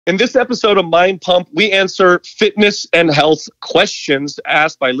In this episode of Mind Pump, we answer fitness and health questions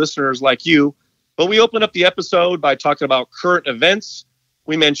asked by listeners like you. But we open up the episode by talking about current events.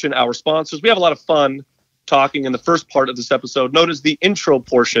 We mention our sponsors. We have a lot of fun talking in the first part of this episode. Notice the intro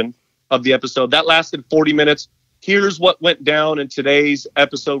portion of the episode. That lasted 40 minutes. Here's what went down in today's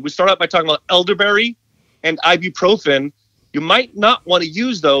episode. We start out by talking about elderberry and ibuprofen. You might not want to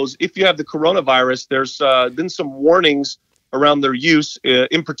use those if you have the coronavirus. There's been some warnings around their use,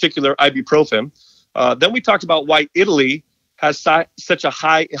 in particular ibuprofen. Then we talked about why Italy has such a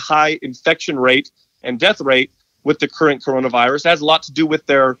high infection rate and death rate with the current coronavirus. It has a lot to do with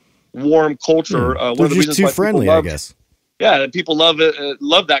their warm culture. One of the reasons too friendly, I guess. Yeah, people love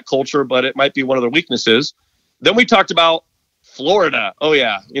that culture, but it might be one of their weaknesses. Then we talked about Florida. Oh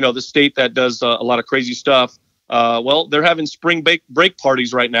yeah, the state that does a lot of crazy stuff. Well, they're having spring break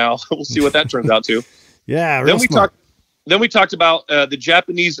parties right now. We'll see what that turns out to. Yeah. Then we talked about the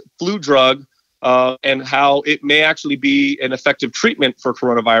Japanese flu drug and how it may actually be an effective treatment for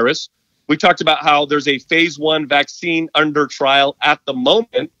coronavirus. We talked about how there's a phase 1 vaccine under trial at the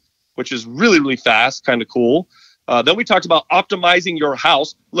moment, which is really, really fast, kind of cool. Then we talked about optimizing your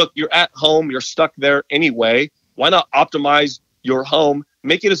house. Look, you're at home, you're stuck there anyway. Why not optimize your home?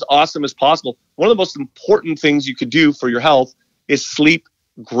 Make it as awesome as possible. One of the most important things you could do for your health is sleep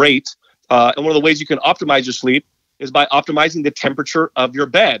great. And one of the ways you can optimize your sleep is by optimizing the temperature of your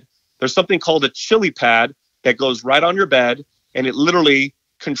bed. There's something called a chili pad that goes right on your bed, and it literally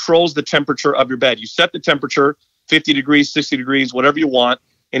controls the temperature of your bed. You set the temperature, 50 degrees, 60 degrees, whatever you want,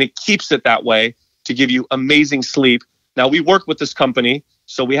 and it keeps it that way to give you amazing sleep. Now, we work with this company,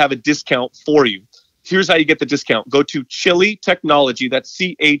 so we have a discount for you. Here's how you get the discount. Go to Chili Technology, that's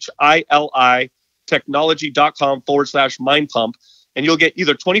CHILI, technology.com/mindpump, and you'll get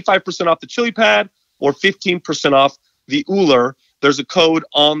either 25% off the chili pad or 15% off the Uller. There's a code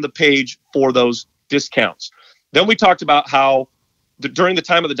on the page for those discounts. Then we talked about how during the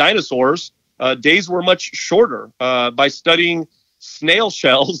time of the dinosaurs, days were much shorter. By studying snail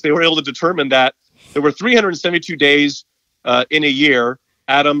shells, they were able to determine that there were 372 days in a year.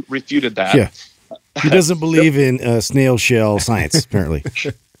 Adam refuted that. Yeah. He doesn't believe in snail shell science, apparently.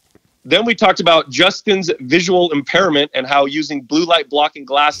 Then we talked about Justin's visual impairment and how using blue light blocking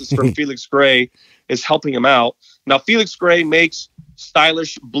glasses from Felix Gray is helping him out. Now, Felix Gray makes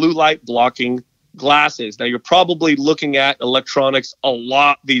stylish blue light blocking glasses. Now, you're probably looking at electronics a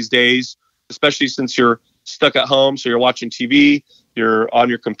lot these days, especially since you're stuck at home. So you're watching TV, you're on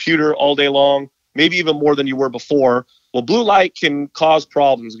your computer all day long, maybe even more than you were before. Well, blue light can cause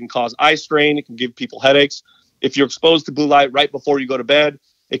problems. It can cause eye strain. It can give people headaches. If you're exposed to blue light right before you go to bed,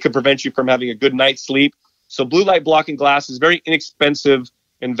 it can prevent you from having a good night's sleep. So blue light blocking glasses, very inexpensive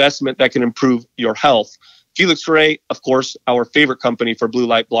investment that can improve your health. Felix Gray, of course, our favorite company for blue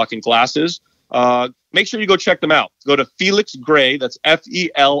light blocking glasses. Make sure you go check them out. Go to Felix Gray, that's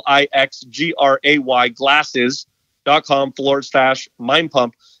FELIXGRAY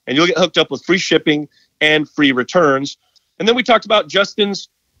glasses.com/mindpump, and you'll get hooked up with free shipping and free returns. And then we talked about Justin's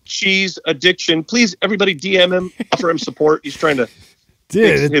cheese addiction. Please, everybody DM him, offer him support. He's trying to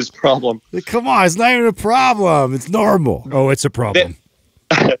fix his problem. Come on, it's not even a problem. It's normal. Oh, it's a problem.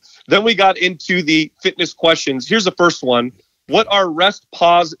 Then we got into the fitness questions. Here's the first one. What are rest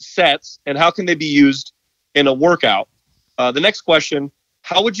pause sets and how can they be used in a workout? The next question,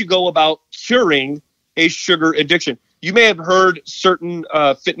 how would you go about curing a sugar addiction? You may have heard certain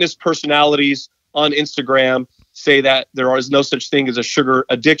fitness personalities on Instagram say that there is no such thing as a sugar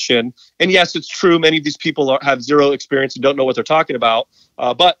addiction. And yes, it's true. Many of these people have zero experience and don't know what they're talking about.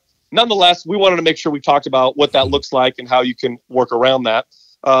 But nonetheless, we wanted to make sure we talked about what that looks like and how you can work around that.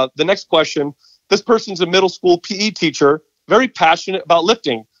 The next question, this person's a middle school PE teacher, very passionate about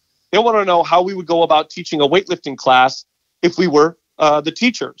lifting. They want to know how we would go about teaching a weightlifting class if we were the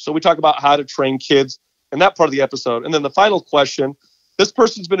teacher. So we talk about how to train kids in that part of the episode. And then the final question, this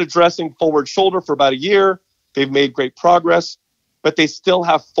person's been addressing forward shoulder for about a year. They've made great progress, but they still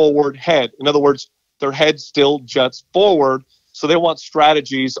have forward head. In other words, their head still juts forward. So they want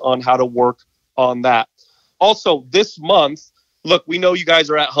strategies on how to work on that. Also, this month, look, we know you guys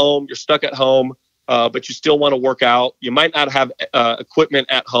are at home, you're stuck at home, but you still want to work out. You might not have equipment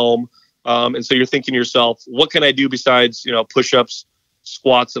at home. And so you're thinking to yourself, what can I do besides, push-ups,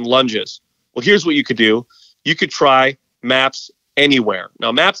 squats, and lunges? Well, here's what you could do. You could try Maps Anywhere.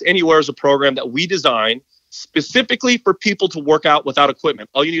 Now, Maps Anywhere is a program that we designed specifically for people to work out without equipment.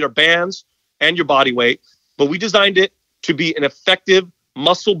 All you need are bands and your body weight, but we designed it to be an effective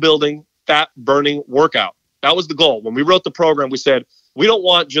muscle-building, fat-burning workout. That was the goal. When we wrote the program, we said, we don't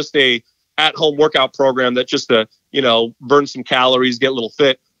want just a at-home workout program that just burn some calories, get a little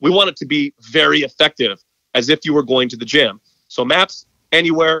fit. we want it to be very effective, as if you were going to the gym. So MAPS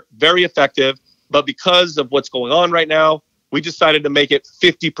Anywhere, very effective. But because of what's going on right now, we decided to make it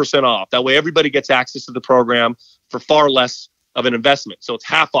 50% off. That way everybody gets access to the program for far less of an investment. So it's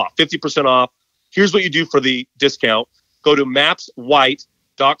half off, 50% off. Here's what you do for the discount. Go to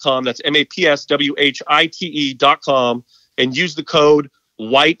mapswhite.com. That's MAPSWHITE.com, and use the code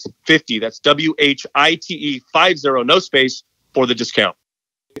WHITE50. That's WHITE50, no space, for the discount.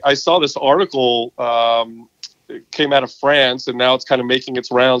 I saw this article, it came out of France, and now it's kind of making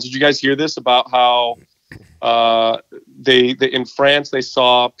its rounds. Did you guys hear this about how they in France, they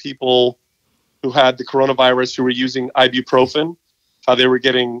saw people who had the coronavirus who were using ibuprofen, how they were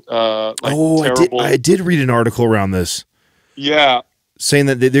getting terrible. I did read an article around this. Yeah. Saying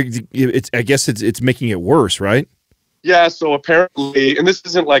that I guess it's making it worse, right? Yeah, so apparently, and this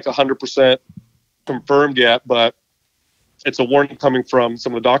isn't like 100% confirmed yet, but it's a warning coming from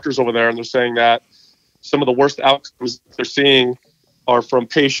some of the doctors over there, and they're saying that some of the worst outcomes they're seeing are from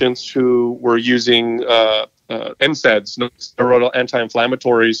patients who were using NSAIDs, steroidal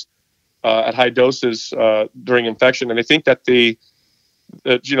anti-inflammatories, at high doses during infection. And they think that the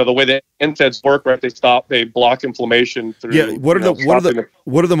way the NSAIDs work, right? They block inflammation through. Yeah. What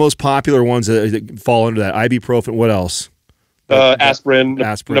are the most popular ones that fall under that? Ibuprofen. What else? Aspirin,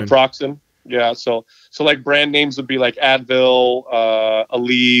 naproxen. Yeah. So like brand names would be like Advil,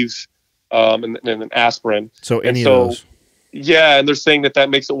 Aleve, and then aspirin. So any of those. Yeah, and they're saying that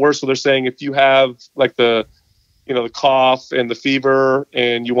makes it worse. So they're saying if you have like the cough and the fever,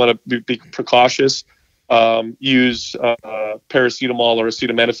 and you want to be precautious, use paracetamol or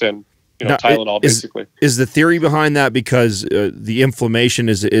acetaminophen, Tylenol, basically. Is the theory behind that because the inflammation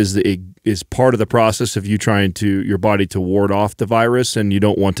is part of the process of you trying your body to ward off the virus, and you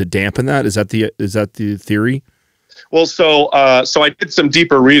don't want to dampen that? Is that the theory? Well, so I did some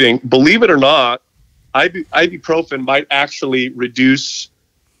deeper reading. Believe it or not, ibuprofen might actually reduce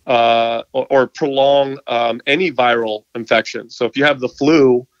or prolong any viral infection. So if you have the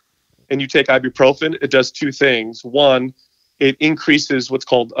flu and you take ibuprofen, it does two things. One, it increases what's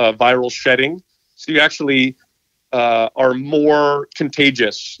called viral shedding. So you actually are more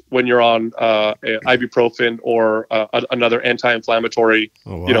contagious when you're on ibuprofen or another anti-inflammatory,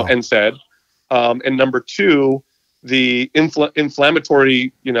 NSAID. And number two, the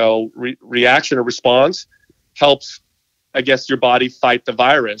inflammatory, reaction or response helps, I guess, your body fight the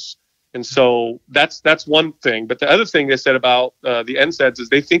virus. And so that's one thing. But the other thing they said about the NSAIDs is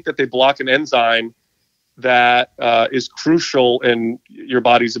they think that they block an enzyme that is crucial in your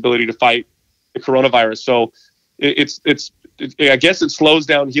body's ability to fight the coronavirus. So I guess it slows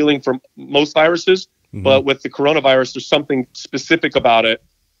down healing from most viruses, but with the coronavirus, there's something specific about it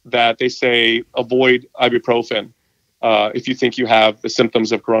that they say avoid ibuprofen if you think you have the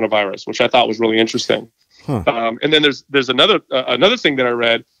symptoms of coronavirus, which I thought was really interesting. And then there's another thing that I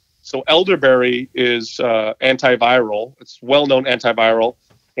read. So elderberry is antiviral. It's well-known antiviral.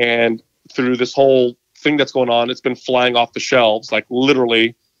 And through this whole thing that's going on, it's been flying off the shelves. Like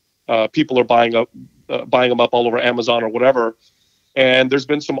literally, people are buying them up all over Amazon or whatever. And there's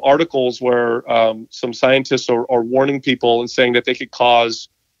been some articles where some scientists are warning people and saying that they could cause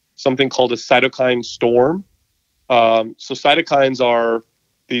something called a cytokine storm. So cytokines are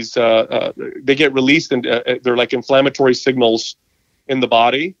these, they get released and they're like inflammatory signals in the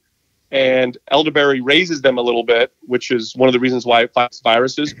body. And elderberry raises them a little bit, which is one of the reasons why it fights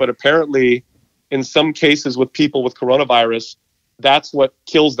viruses. But apparently, in some cases with people with coronavirus, that's what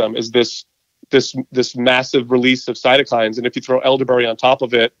kills them, is this massive release of cytokines. And if you throw elderberry on top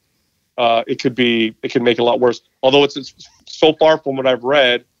of it, it can make it a lot worse. Although it's so far from what I've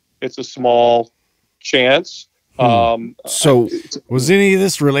read, it's a small chance. So was any of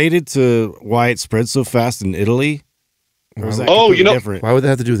this related to why it spread so fast in Italy? Or was that different? Why would that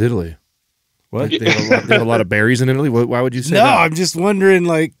have to do with Italy? What? They have a lot of berries in Italy? Why would you say that? No, I'm just wondering,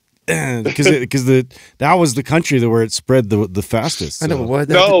 like, because that was the country where it spread the fastest. So. I know. What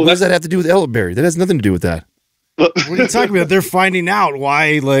does that have to do with elderberry? That has nothing to do with that. What are you talking about? They're finding out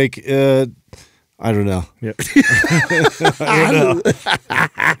why, like, I don't know. Yeah. I don't know.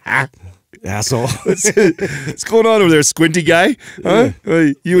 Asshole. What's going on over there, squinty guy? Huh?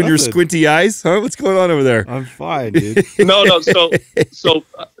 Yeah. You and your squinty eyes? Huh? What's going on over there? I'm fine, dude. No. So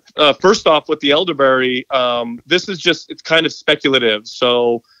first off, with the elderberry, this is it's kind of speculative.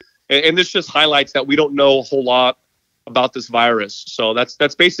 So, and this just highlights that we don't know a whole lot about this virus. So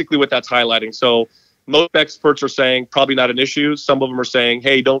that's basically what that's highlighting. So most experts are saying probably not an issue. Some of them are saying,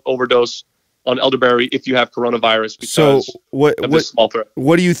 hey, don't overdose on elderberry if you have coronavirus because so of this small threat.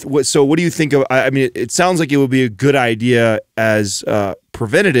 What do you think of? I mean, it sounds like it would be a good idea as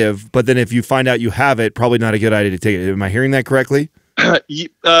preventative, but then if you find out you have it, probably not a good idea to take it. Am I hearing that correctly?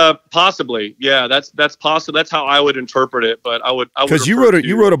 Possibly, yeah. That's possible. That's how I would interpret it. But I would because you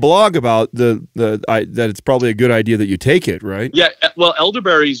wrote a blog about that it's probably a good idea that you take it, right? Yeah. Well,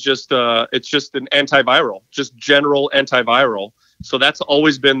 elderberry is just it's just an antiviral, just general antiviral. So that's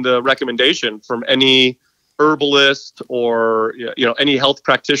always been the recommendation from any herbalist or any health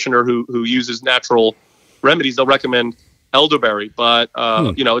practitioner who uses natural remedies. They'll recommend elderberry. But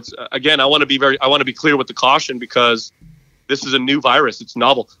it's again, I want to be clear with the caution because this is a new virus. It's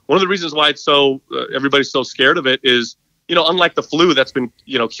novel. One of the reasons why it's so everybody's so scared of it is, unlike the flu that's been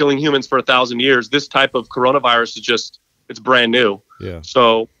killing humans for 1,000 years, this type of coronavirus is it's brand new. Yeah.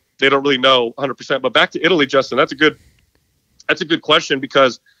 So they don't really know 100%. But back to Italy, Justin, that's a good question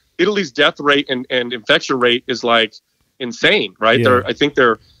because Italy's death rate and infection rate is like insane, right? Yeah. I think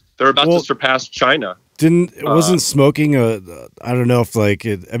they're about to surpass China. Wasn't smoking I don't know if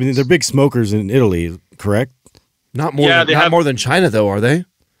they're big smokers in Italy, correct? Not more than China though, are they?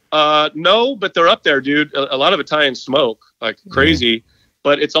 No, but they're up there, dude. A lot of Italians smoke like crazy,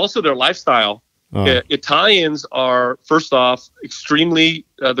 but it's also their lifestyle. Italians are, first off, extremely,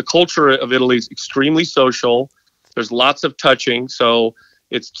 the culture of Italy is extremely social. There's lots of touching. So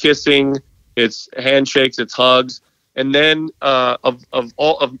it's kissing, it's handshakes, it's hugs. And then of a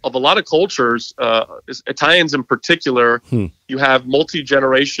lot of cultures, Italians in particular, you have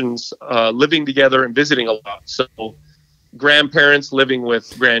multi-generations living together and visiting a lot. So grandparents living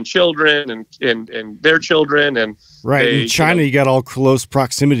with grandchildren and their children. And right. In China, you got all close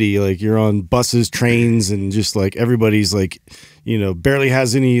proximity. Like you're on buses, trains, and just like everybody's like, barely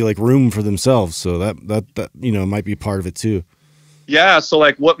has any like room for themselves. So that might be part of it too. Yeah, so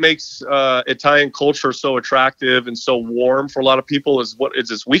like what makes Italian culture so attractive and so warm for a lot of people is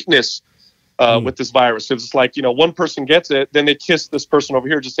this weakness with this virus. It's like, one person gets it, then they kiss this person over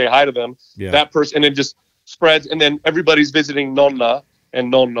here, just say hi to them. Yeah. That person, and it just spreads, and then everybody's visiting nonna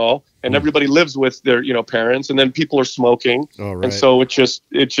and nonno, and everybody lives with their parents, and then people are smoking. Oh, right. And so it just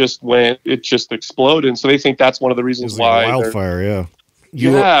exploded, and so they think that's one of the reasons why wildfire. Yeah.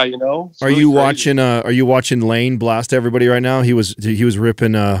 Are you watching Lane blast everybody right now? He was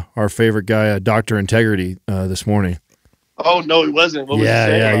ripping our favorite guy, Dr. Integrity, this morning. Oh no, he wasn't. What was he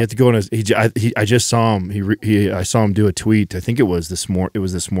saying? You have to go on his. I just saw him. I saw him do a tweet. I think it was this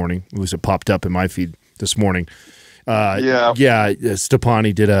morning. It popped up in my feed this morning.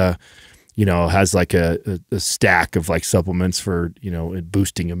 Stepani did has like a stack of like supplements for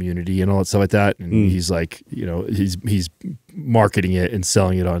boosting immunity and all that stuff like that, and he's like he's marketing it and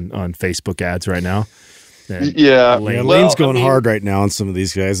selling it on Facebook ads right now. And Lane's going hard right now on some of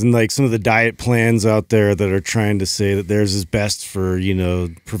these guys, and like some of the diet plans out there that are trying to say that theirs is best for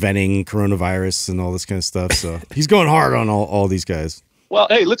preventing coronavirus and all this kind of stuff. So he's going hard on all these guys. Well,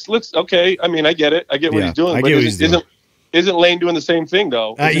 hey, let's okay. I mean, I get it. I get what he's doing. Isn't Lane doing the same thing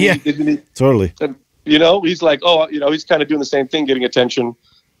though? Isn't he? Totally. He's like, he's kind of doing the same thing, getting attention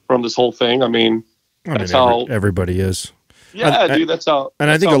from this whole thing. I mean, that's how everybody is. Yeah, dude, that's how.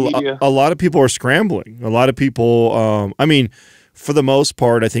 And I think a lot of people are scrambling. A lot of people, for the most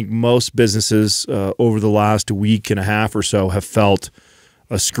part, I think most businesses over the last week and a half or so have felt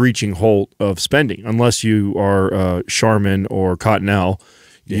a screeching halt of spending. Unless you are Charmin or Cottonelle,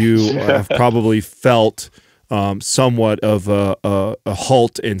 you have probably felt somewhat of a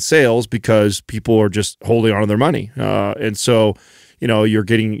halt in sales because people are just holding on to their money. And so,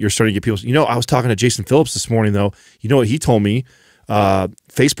 you're starting to get people. I was talking to Jason Phillips this morning, though. You know what he told me?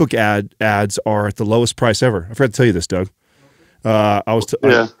 Facebook ads are at the lowest price ever. I forgot to tell you this, Doug. I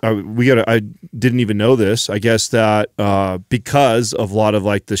didn't even know this. I guess that because of a lot of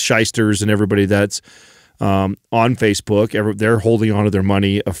like the shysters and everybody that's on Facebook, they're holding on to their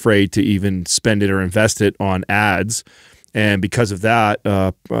money, afraid to even spend it or invest it on ads. And because of that,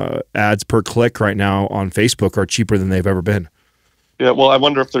 ads per click right now on Facebook are cheaper than they've ever been. Yeah, well, I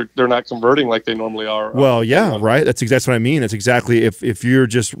wonder if they're not converting like they normally are. Well, yeah, right. That's what I mean. That's exactly if you're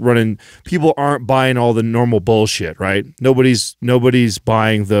just running. People aren't buying all the normal bullshit, right? Nobody's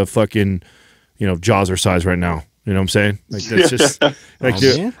buying the fucking, Jawser size right now. You know what I'm saying? Like that's just like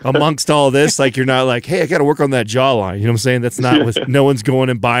amongst all this, like you're not like, hey, I got to work on that jawline. You know what I'm saying? That's not no one's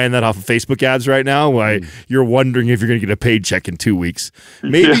going and buying that off of Facebook ads right now. Why you're wondering if you're going to get a paycheck in 2 weeks,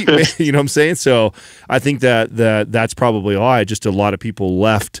 maybe. You know what I'm saying? So I think that's probably why just a lot of people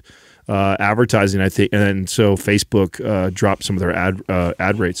left advertising. I think, and then so Facebook dropped some of their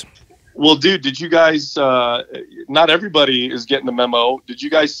ad rates. Well, dude, did you guys? Not everybody is getting the memo. Did you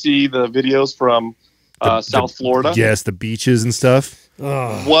guys see the videos from South Florida? Yes, the beaches and stuff.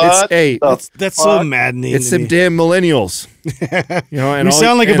 Oh, What? that's so maddening. It's to them me. damn millennials. And we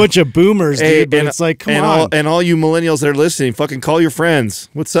sound like a bunch of boomers, dude. But it's like, come on. And all you millennials that are listening, fucking call your friends.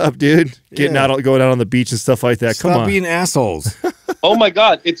 What's up, dude? Going out on the beach and stuff like that. Come on, stop being assholes. Oh my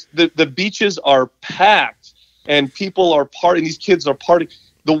God! It's the beaches are packed, and people are partying. These kids are partying.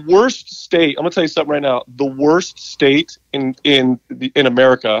 The worst state. I'm gonna tell you something right now. The worst state in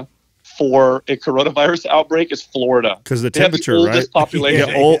America for a coronavirus outbreak is Florida, because of the temperature, the right?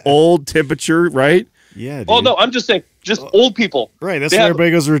 Population. Old temperature, right? Yeah. Dude. Oh no, I'm just saying, just old people. Right. That's why everybody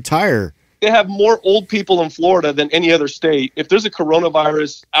goes to retire. They have more old people in Florida than any other state. If there's a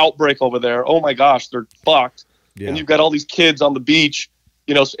coronavirus outbreak over there, oh my gosh, they're fucked. Yeah. And you've got all these kids on the beach.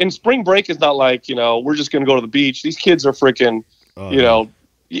 You know, and spring break is not like, we're just going to go to the beach. These kids are freaking,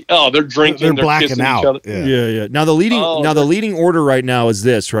 they're drinking, they're blacking kissing out. each other. Yeah. Now the leading order right now is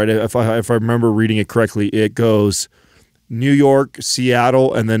this, right? If I remember reading it correctly, it goes New York,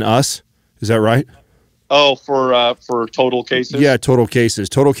 Seattle, and then us. Is that right? Oh, for total cases? Yeah, total cases.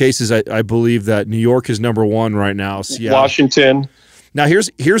 Total cases, I believe that New York is number 1 right now. Seattle. Washington. Now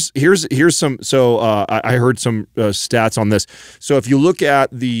here's some. So I heard some stats on this. So if you look at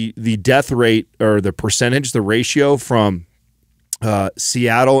the death rate or the percentage, the ratio from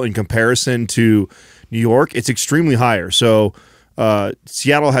Seattle in comparison to New York, it's extremely higher. So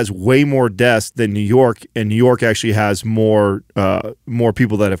Seattle has way more deaths than New York, and New York actually has more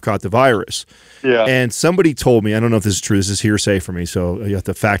people that have caught the virus. Yeah. And somebody told me, I don't know if this is true. This is hearsay for me, so you have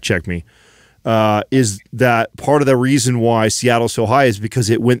to fact check me. Is that part of the reason why Seattle's so high is because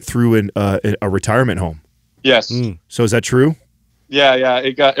it went through a retirement home? Yes. So is that true? Yeah.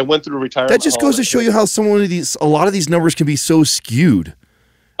 It went through a retirement home. That just goes to show you how a lot of these numbers can be so skewed.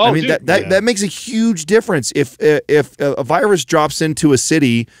 Oh, I mean, dude. that makes a huge difference. If a virus drops into a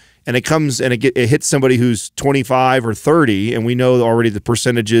city and it comes and it hits somebody who's 25 or 30, and we know already the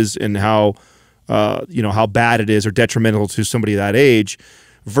percentages and how bad it is or detrimental to somebody that age,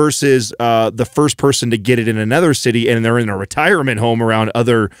 versus the first person to get it in another city and they're in a retirement home around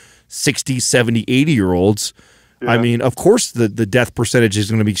other 60, 70, 80-year-olds. Yeah. I mean, of course the death percentage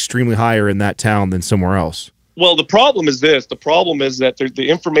is going to be extremely higher in that town than somewhere else. Well, the problem is this. The problem is that the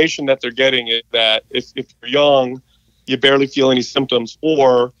information that they're getting is that if you're young, you barely feel any symptoms,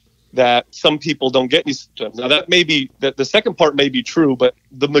 or that some people don't get any symptoms. Now, that may be that the second part may be true, but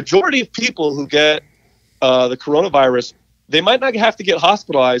the majority of people who get the coronavirus, they might not have to get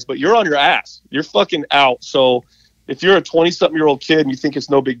hospitalized, but you're on your ass. You're fucking out. So if you're a 20-something-year-old kid and you think it's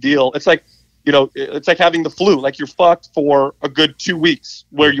no big deal, it's like, it's like having the flu. Like, you're fucked for a good 2 weeks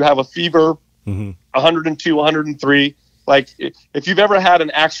where you have a fever, 102, 103. Like, if you've ever had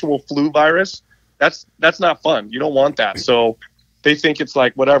an actual flu virus, that's not fun. You don't want that. So they think it's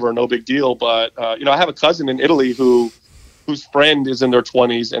like, whatever, no big deal. But, I have a cousin in Italy whose friend is in their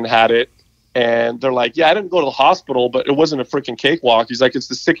 20s and had it. And they're like, yeah, I didn't go to the hospital, but it wasn't a freaking cakewalk. He's like, it's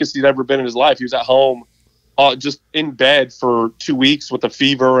the sickest he'd ever been in his life. He was at home, just in bed for 2 weeks with a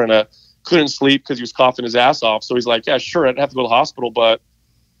fever and couldn't sleep because he was coughing his ass off. So he's like, yeah, sure, I'd have to go to the hospital, but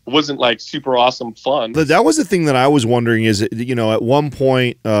it wasn't like super awesome fun. That was the thing that I was wondering is, at one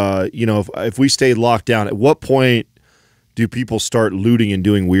point, if we stayed locked down, at what point do people start looting and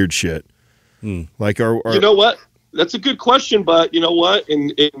doing weird shit? Like, you know what? That's a good question, but you know what?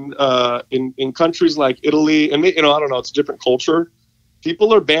 In countries like Italy, and I don't know, it's a different culture.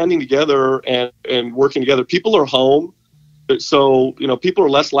 People are banding together and working together. People are home, so people are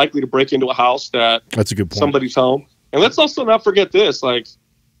less likely to break into a house that's a good point. Somebody's home. And let's also not forget this: like,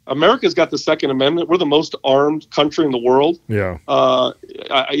 America's got the Second Amendment. We're the most armed country in the world. Yeah. I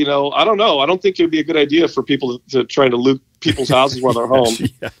don't know. I don't think it would be a good idea for people to try to loot people's houses while they're home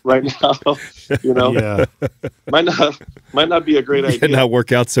right now. Yeah. might not be a great idea. Did not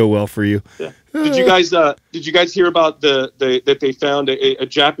work out so well for you. Yeah. Did you guys hear about that they found a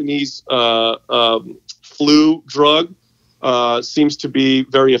Japanese flu drug seems to be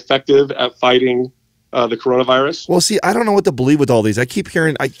very effective at fighting the coronavirus? Well, see, I don't know what to believe with all these. I keep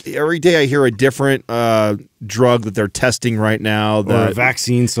hearing, every day I hear a different drug that they're testing right now. Or a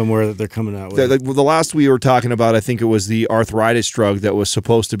vaccine somewhere that they're coming out with. The last we were talking about, I think it was the arthritis drug that was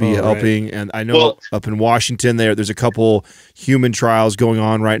supposed to be helping. Right. And I know up in Washington, there's a couple human trials going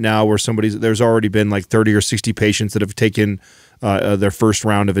on right now where there's already been like 30 or 60 patients that have taken their first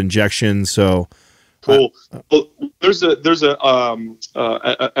round of injections. So. Cool. Well, there's a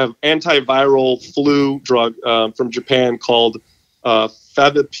antiviral flu drug from Japan called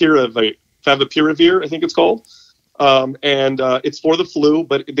favipiravir, I think it's called. and it's for the flu.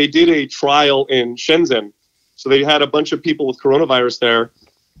 But they did a trial in Shenzhen, so they had a bunch of people with coronavirus there,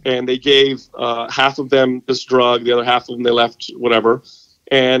 and they gave half of them this drug, the other half of them they left whatever,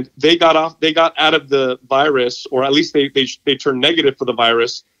 and they got out of the virus, or at least they turned negative for the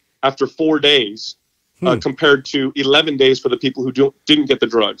virus after 4 days. Compared to 11 days for the people who didn't get the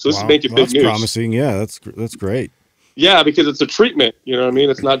drug. So this is making big news. That's promising. Yeah, that's great. Yeah, because it's a treatment. You know what I mean?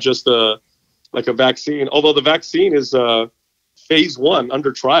 It's not just like a vaccine. Although the vaccine is phase 1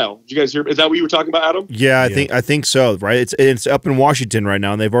 under trial. Did you guys hear? Is that what you were talking about, Adam? Yeah, I think so. Right? It's up in Washington right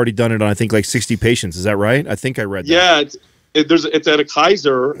now, and they've already done it on I think like 60 patients. Is that right? I think I read that. Yeah, it's at a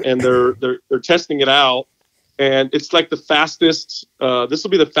Kaiser, and they're testing it out, and it's like the fastest. This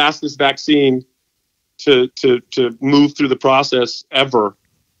will be the fastest vaccine to move through the process ever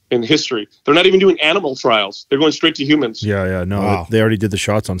in history. They're not even doing animal trials. They're going straight to humans. Yeah, no, wow. They already did the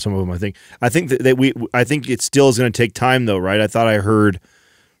shots on some of them. I think I think it still is going to take time though, right? I thought I heard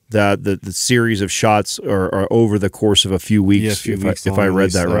that the series of shots are over the course of a few weeks. If I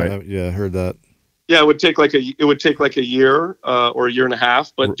read that right. Yeah, I heard that. Yeah, it would take like a year or a year and a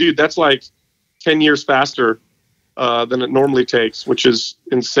half. But dude, that's like 10 years faster than it normally takes, which is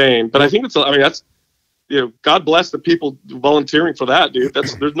insane. But I think that's. God bless the people volunteering for that, dude.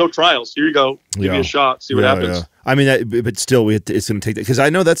 There's no trials. Here you go. Give me a shot. See what happens. Yeah. I mean, but still, it's going to take that, because I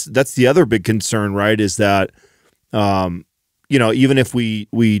know that's the other big concern, right? Is that, even if we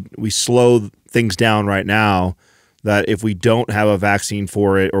slow things down right now, that if we don't have a vaccine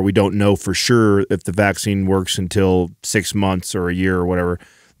for it, or we don't know for sure if the vaccine works until 6 months or a year or whatever,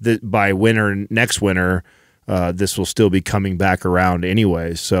 that by next winter, this will still be coming back around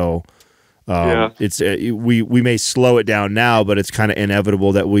anyway. So. It's we may slow it down now, but it's kind of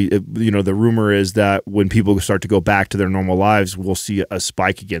inevitable that the rumor is that when people start to go back to their normal lives, we'll see a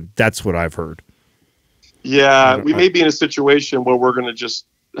spike again. That's what I've heard. Yeah, we may be in a situation where we're going to just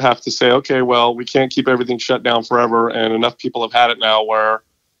have to say, okay, well, we can't keep everything shut down forever, and enough people have had it now where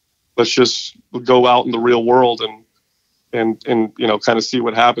let's just go out in the real world and kind of see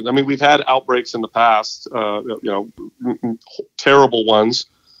what happens. I mean, we've had outbreaks in the past, terrible ones.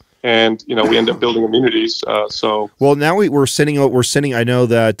 And we end up building immunities. Well, now we're sending. I know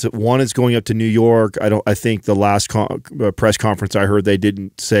that one is going up to New York. I think the last press conference I heard, they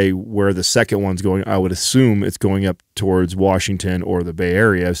didn't say where the second one's going. I would assume it's going up towards Washington or the Bay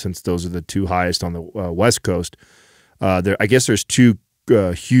Area, since those are the two highest on the West Coast. I guess there's two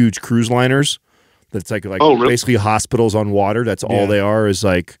huge cruise liners. That's like really? Basically hospitals on water. That's all they are. Is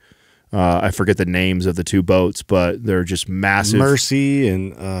like. I forget the names of the two boats, but they're just massive. Mercy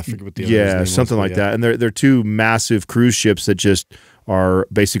and I forget what the other name was, something like that. And they're two massive cruise ships that just are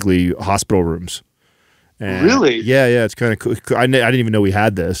basically hospital rooms. And really? Yeah. It's kind of cool. I didn't even know we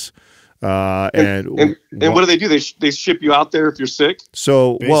had this. And what do they do? They ship you out there if you're sick?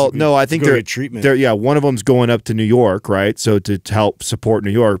 So, basically, well, no, I think they're treatment. One of them's going up to New York, right? So to help support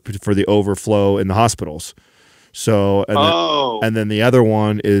New York for the overflow in the hospitals. So, and then the other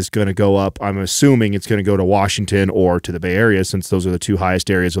one is going to go up. I'm assuming it's going to go to Washington or to the Bay Area, since those are the two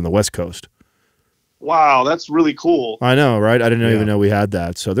highest areas on the West Coast. Wow, that's really cool. I know, right? I didn't even know we had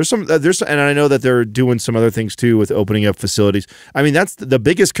that. So there's and I know that they're doing some other things too with opening up facilities. I mean, that's the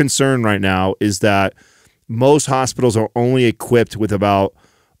biggest concern right now, is that most hospitals are only equipped with about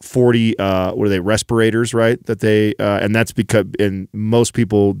 40 respirators, right? That they and that's because most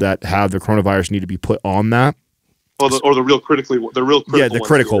people that have the coronavirus need to be put on that. Or the real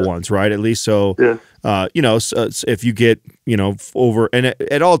critical ones, right? At least so, if you get, over, and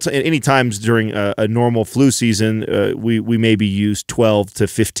at any times during a normal flu season, we maybe use 12 to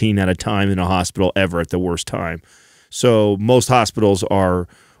 15 at a time in a hospital ever at the worst time. So most hospitals are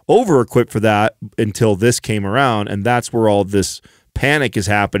over-equipped for that until this came around, and that's where all this panic is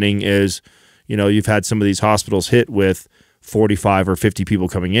happening. Is, you've had some of these hospitals hit with 45 or 50 people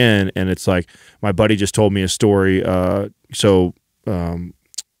coming in, and it's like, my buddy just told me a story.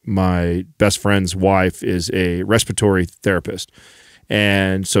 My best friend's wife is a respiratory therapist,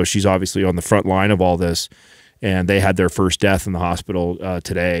 and so she's obviously on the front line of all this, and they had their first death in the hospital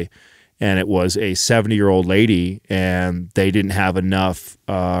today, and it was a 70-year-old lady, and they didn't have enough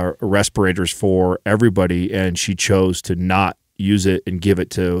respirators for everybody, and she chose to not use it and give it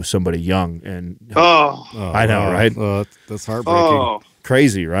to somebody young. And I know, right? That's heartbreaking.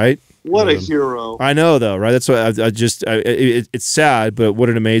 Crazy, right? What a hero! I know, though, right? That's what it's sad, but what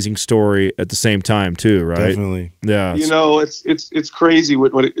an amazing story at the same time, too, right? Definitely, yeah. It's crazy.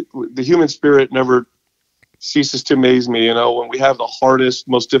 The human spirit never ceases to amaze me. When we have the hardest,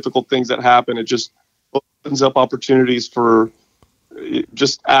 most difficult things that happen, it just opens up opportunities for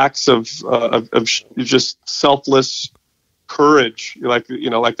just acts of just selfless courage, like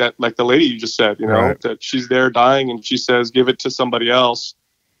like the lady you just said, Right. that she's there dying and she says, give it to somebody else.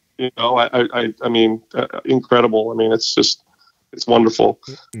 I mean, incredible. I mean, it's wonderful.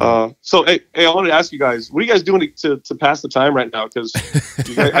 So hey, I wanted to ask you guys, what are you guys doing to pass the time right now? Because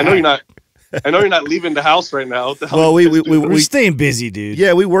I know you're not leaving the house right now. What the hell Well, are you guys doing? We're staying busy, dude.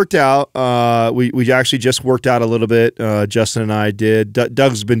 Yeah, we worked out. We actually just worked out a little bit. Justin and I did.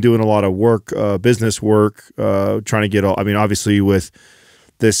 Doug's been doing a lot of work, business work, trying to get all. I mean, obviously,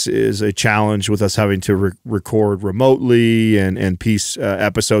 this is a challenge with us having to record remotely and piece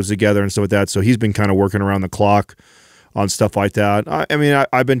episodes together and stuff like that. So he's been kind of working around the clock on stuff like that. I mean,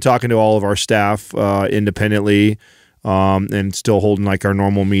 I've been talking to all of our staff independently. And still holding like our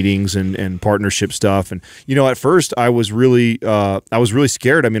normal meetings and partnership stuff. And, at first I was really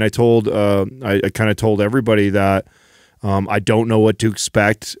scared. I mean, I kind of told everybody that, I don't know what to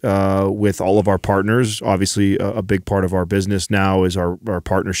expect, with all of our partners. Obviously a big part of our business now is our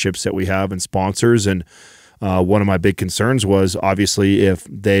partnerships that we have and sponsors. And, one of my big concerns was obviously if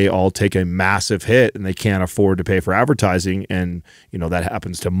they all take a massive hit and they can't afford to pay for advertising and, that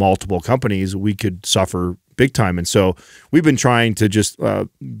happens to multiple companies, we could suffer big time. And so we've been trying to just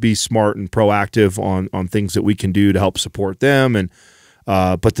be smart and proactive on things that we can do to help support them. And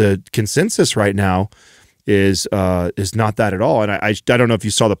but the consensus right now is not that at all. And I don't know if you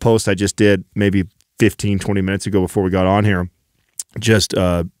saw the post I just did maybe 15, 20 minutes ago before we got on here. I'm just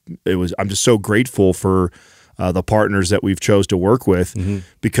so grateful for the partners that we've chose to work with,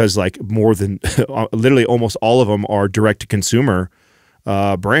 because like more than literally almost all of them are direct to consumer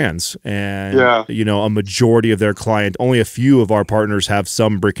brands, and a majority of their client, only a few of our partners have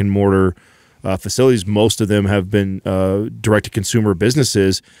some brick and mortar facilities. Most of them have been direct to consumer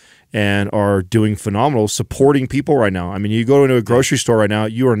businesses and are doing phenomenal, supporting people right now. I mean, you go into a grocery store right now,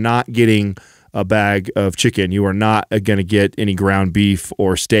 you are not getting a bag of chicken. You are not going to get any ground beef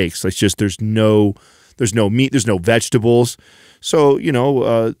or steaks. It's just there's no meat, there's no vegetables. So,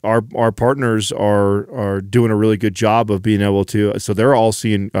 our partners are doing a really good job of being able to. So they're all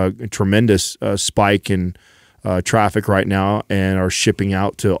seeing a tremendous spike in traffic right now and are shipping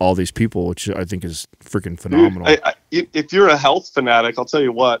out to all these people, which I think is freaking phenomenal. If you're a health fanatic, I'll tell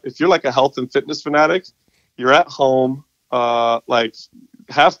you what. If you're like a health and fitness fanatic, you're at home. Like,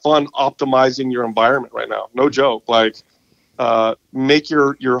 have fun optimizing your environment right now. No joke. Like, make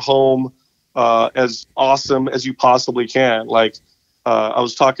your home as awesome as you possibly can. Like, I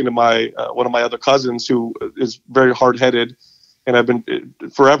was talking to my one of my other cousins who is very hard-headed, and I've been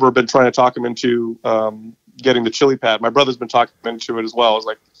forever been trying to talk him into getting the chili pad. My brother's been talking him into it as well. I was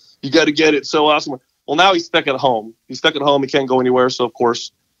like, you got to get it. It's so awesome. Well, now he's stuck at home. He can't go anywhere. So of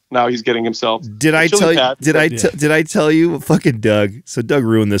course now he's getting himself. Did I tell you fucking Doug? So Doug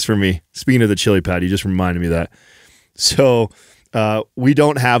ruined this for me. Speaking of the chili pad, you just reminded me of that. So we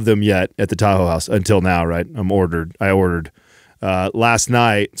don't have them yet at the Tahoe house until now, right? I ordered last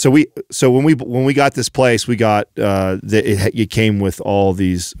night. So when we got this place, we got it came with all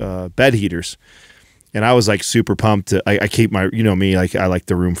these bed heaters, and I was like super pumped. I keep my, me, like I like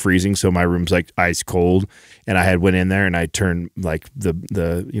the room freezing, so my room's like ice cold, and I had went in there and I turned like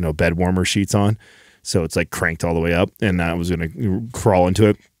the bed warmer sheets on, so it's like cranked all the way up, and I was gonna crawl into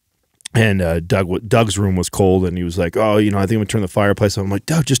it. And Doug's room was cold, and he was like, "Oh, I think I'm gonna turn the fireplace on." I'm like,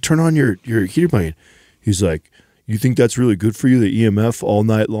 "Doug, just turn on your heater blanket." He's like, "You think that's really good for you, the EMF all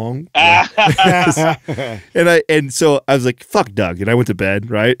night long?" and so I was like, "Fuck Doug," and I went to bed,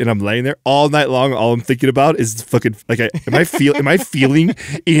 right? And I'm laying there all night long. All I'm thinking about is fucking like, am I feeling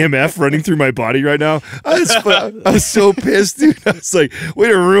EMF running through my body right now? I was so pissed, dude. I was like, way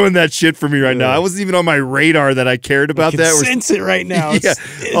to ruin that shit for me right now. I wasn't even on my radar that I cared about that. I can sense it right now.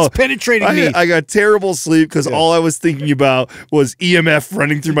 It's penetrating me. I got terrible sleep because all I was thinking about was EMF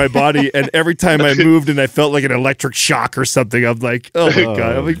running through my body, and every time I moved and I felt like an electric shock or something, I'm like, oh my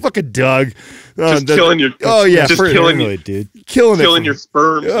God. I'm like, fucking Doug. Just killing your killing your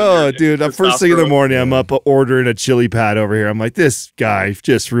sperm. Oh, dude. First thing in the morning, I'm up ordering a chili pad over here. I'm like, this guy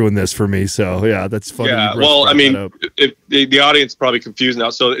just ruined this for me. So yeah, that's funny. Yeah, well, I mean, the audience is probably confused now.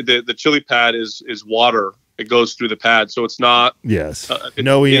 So the chili pad is water. It goes through the pad, so it's not. Yes.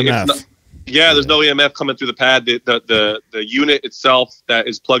 No EMF. There's no EMF coming through the pad. The unit itself that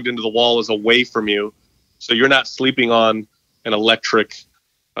is plugged into the wall is away from you, so you're not sleeping on an electric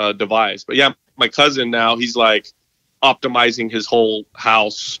device. But yeah, my cousin now, he's like optimizing his whole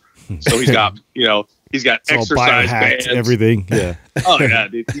house. So he's got he's got it's exercise bands, everything. Yeah. Oh yeah,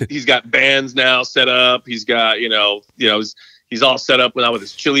 dude. He's got bands now set up. He's got He's all set up with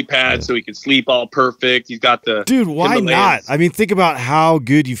his chili pad so he can sleep all perfect. He's got the dude. Why not? I mean, think about how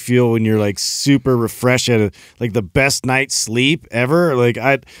good you feel when you're like super refreshed at like the best night's sleep ever. Like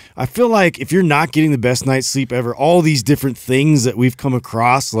I feel like if you're not getting the best night's sleep ever, all these different things that we've come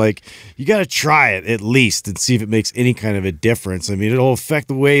across, like you got to try it at least and see if it makes any kind of a difference. I mean, it'll affect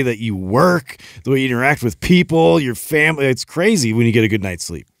the way that you work, the way you interact with people, your family. It's crazy when you get a good night's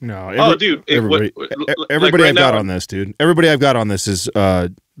sleep. No, dude. Everybody like right I've got now, on this, dude. Everybody I've got on this is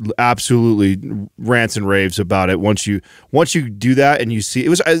absolutely rants and raves about it. Once you do that and you see,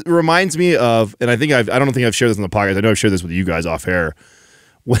 it reminds me of, and I don't think I've shared this on the podcast. I know I've shared this with you guys off air.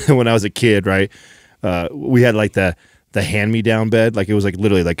 When I was a kid, right? We had like the hand-me-down bed, like it was like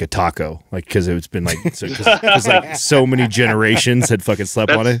literally like a taco, like because it's been like because like so many generations had fucking slept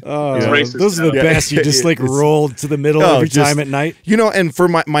on it. Oh, those are the best. You just like rolled to the middle every time at night, And for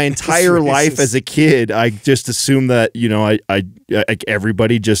my entire life as a kid, I just assumed that I like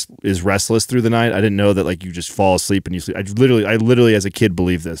everybody just is restless through the night. I didn't know that like you just fall asleep and you sleep. I literally as a kid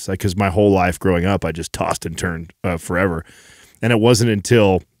believed this, because my whole life growing up, I just tossed and turned forever, and it wasn't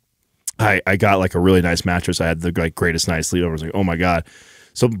until I got like a really nice mattress. I had the like greatest night's sleep. I was like, oh my God.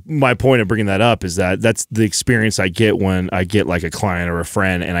 So my point of bringing that up is that's the experience I get when I get like a client or a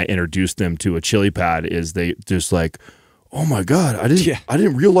friend and I introduce them to a chili pad, is they just like, oh my God, I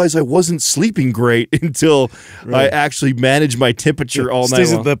didn't realize I wasn't sleeping great until I actually managed my temperature all night long.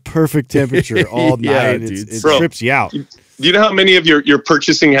 Stays at the perfect temperature all night. It trips you out. Do you know how many of your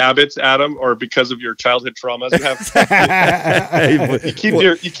purchasing habits, Adam, are because of your childhood traumas? You have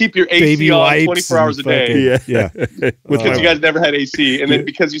you keep your AC on 24 hours a day. Yeah. Because you guys never had AC, and then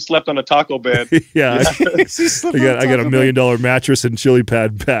because you slept on a taco bed. Yeah. I got $1 million mattress and chili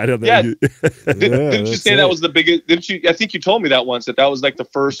pad on there. Yeah. Didn't you say that was the biggest? Didn't you? I think you told me that once. That was like the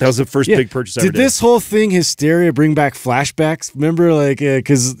first. That was the first big purchase I ever did. Did this whole thing, hysteria, bring back flashbacks? Remember, like,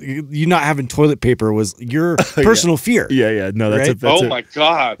 because you not having toilet paper was your personal fear. Yeah. No, that's right? it. My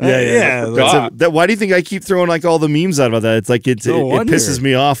God. Yeah. Why do you think I keep throwing like all the memes out about that? It's like it pisses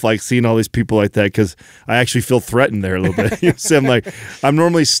me off, like seeing all these people like that, because I actually feel threatened there a little bit. So I'm like, I'm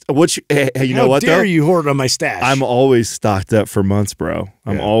normally, How dare you hoard on my stash? I'm always stocked up for months, bro.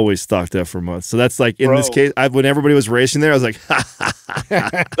 I'm always stocked up for months. So that's like in this case, when everybody was racing there, I was like,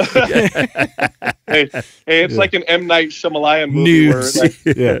 hey, it's like an M. Night Shyamalan movie where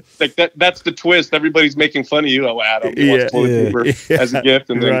that's the twist. Everybody's making fun of you, Adam. You want toilet paper as a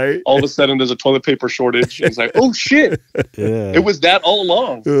gift, and then all of a sudden there's a toilet paper shortage. And it's like, oh shit, it was that all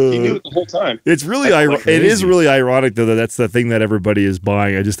along. He knew it the whole time. It's really it is really ironic though that that's the thing that everybody is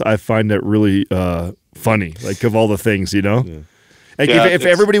buying. I find it really funny, like of all the things, Like if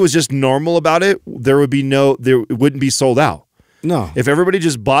everybody was just normal about it, it wouldn't be sold out. No. If everybody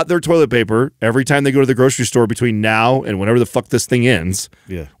just bought their toilet paper every time they go to the grocery store between now and whenever the fuck this thing ends,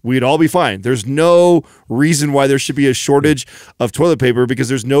 we'd all be fine. There's no reason why there should be a shortage of toilet paper, because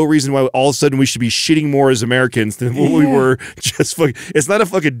there's no reason why all of a sudden we should be shitting more as Americans than what we were just fucking. It's not a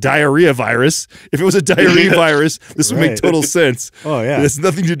fucking diarrhea virus. If it was a diarrhea virus, this would make total sense. Oh, yeah. It has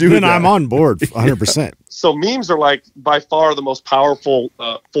nothing to do with that. Then I'm on board 100%. So memes are like by far the most powerful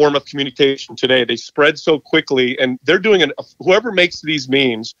form of communication today. They spread so quickly, and they're doing whoever makes these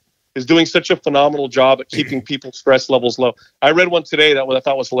memes is doing such a phenomenal job at keeping people's stress levels low. I read one today that I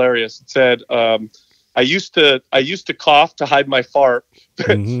thought was hilarious. It said, I used to cough to hide my fart,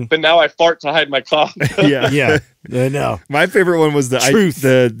 but now I fart to hide my cough. Yeah. I know. My favorite one was truth.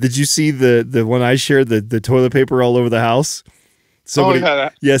 Did you see the one I shared, the toilet paper all over the house? Somebody,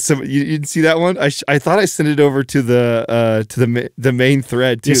 you didn't see that one? I thought I sent it over to the main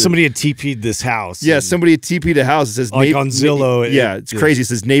thread too. Yeah, somebody had TP'd this house. Yeah, somebody had TP'd a house. It says like on Zillow. It's crazy. It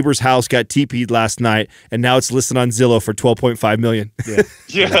says neighbor's house got TP'd last night, and now it's listed on Zillow for $12.5 million.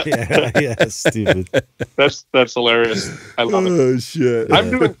 Yeah, stupid. That's hilarious. I love it. Oh shit.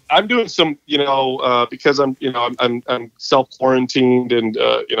 I'm doing some, because I'm self quarantined and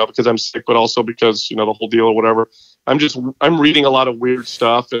because I'm sick, but also because the whole deal or whatever. I'm reading a lot of weird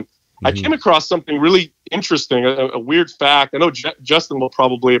stuff, and I came across something really interesting, a weird fact. I know Justin will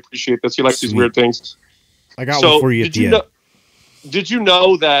probably appreciate this. He likes these weird things. I got one for you at the end. Did you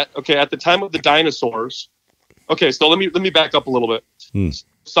know that, at the time of the dinosaurs, so let me back up a little bit.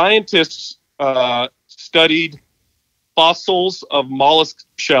 Scientists studied fossils of mollusk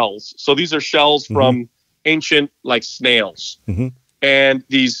shells. So these are shells from ancient, like, snails. And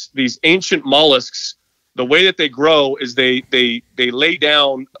these ancient mollusks, the way that they grow is they lay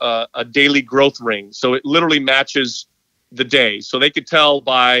down a daily growth ring. So it literally matches the day. So they could tell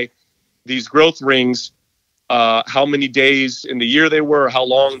by these growth rings how many days in the year they were, how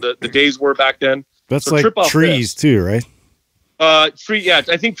long the days were back then. That's so like trees too, right? Tree, yeah,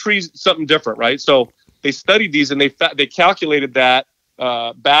 I think trees something different, right? So they studied these and they calculated that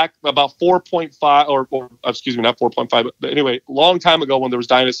back about 4.5 or excuse me, not 4.5, but anyway, long time ago when there was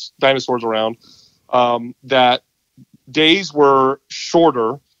dinosaurs around, that days were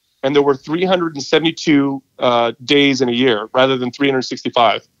shorter and there were 372 days in a year rather than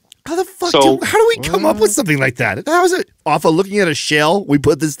 365. How the fuck? How do we come up with something like that? How is it off of looking at a shell? We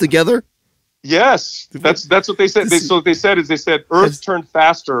put this together. Yes, that's what they said. So what they said Earth turned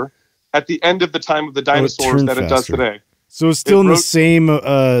faster at the end of the time of the dinosaurs than it does today. So it's still in the same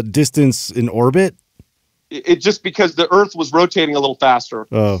distance in orbit? It just because the Earth was rotating a little faster.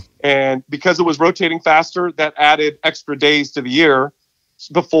 Oh. And because it was rotating faster, that added extra days to the year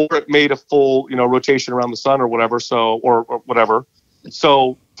before it made a full, rotation around the sun or whatever. So, or whatever.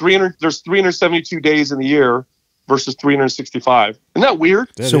 So there's 372 days in the year versus 365. Isn't that weird?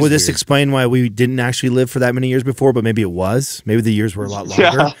 So would this explain why we didn't actually live for that many years before, but maybe it was? Maybe the years were a lot longer.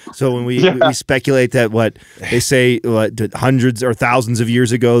 Yeah. So when we speculate that what they say hundreds or thousands of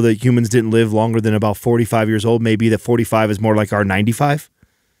years ago that humans didn't live longer than about 45 years old, maybe that 45 is more like our 95?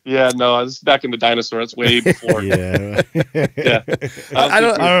 Yeah, no, this is back in the dinosaurs. That's way before. Yeah. Yeah. I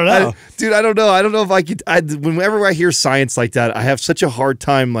don't know. Dude, I don't know. I don't know if I could. Whenever I hear science like that, I have such a hard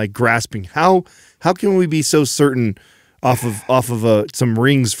time like grasping how can we be so certain off of some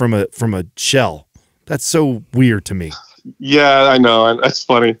rings from a shell? That's so weird to me. Yeah, I know. That's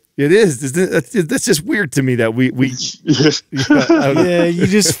funny. It is. That's just weird to me that we yeah, you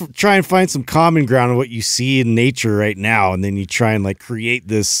just try and find some common ground on what you see in nature right now, and then you try and like create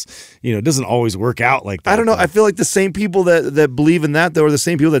this. It doesn't always work out like that. I don't know. I feel like the same people that believe in that, though, are the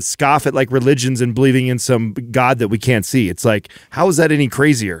same people that scoff at like religions and believing in some God that we can't see. It's like, how is that any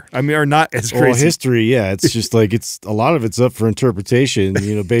crazier? I mean, or not as crazy? Well, history, yeah, it's just like a lot of it's up for interpretation.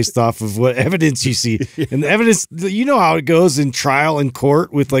 Based off of what evidence you see, and the evidence. How it goes in trial in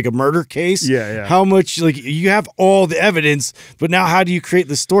court with like a murder case. Yeah. How much like you have all the evidence, but now how do you create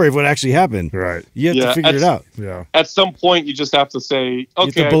the story of what actually happened? Right. You have to figure it out. Yeah. At some point, you just have to say,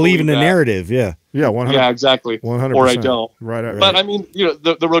 okay, you have to believe in the narrative. Yeah. Yeah. 100. Yeah. Exactly. 100%. Or I don't. Right. But I mean,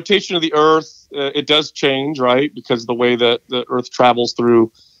 the rotation of the Earth, it does change, right? Because the way that the Earth travels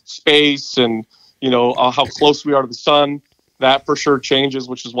through space, and how close we are to the sun. That for sure changes,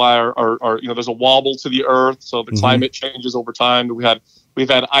 which is why our there's a wobble to the Earth, so the climate changes over time. We've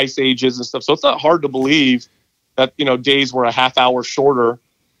had ice ages and stuff, so it's not hard to believe that days were a half hour shorter.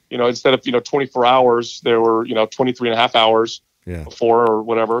 Instead of 24 hours, there were 23 and a half hours before or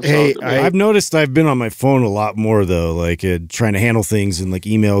whatever. Hey, so, I've noticed I've been on my phone a lot more though, like trying to handle things and like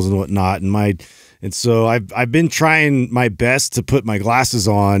emails and whatnot, and so I've been trying my best to put my glasses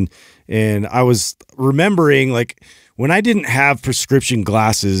on, and I was remembering like. When I didn't have prescription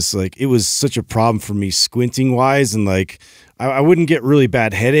glasses, like it was such a problem for me squinting wise, and like I wouldn't get really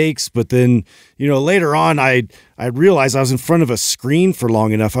bad headaches. But then, later on, I realized I was in front of a screen for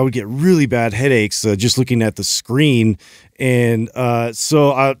long enough. I would get really bad headaches just looking at the screen. And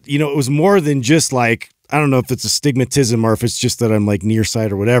so, it was more than just like, I don't know if it's astigmatism or if it's just that I'm like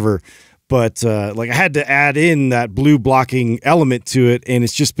nearsight or whatever. But like I had to add in that blue blocking element to it. And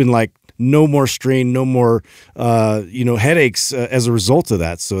it's just been like, no more strain, no more, headaches as a result of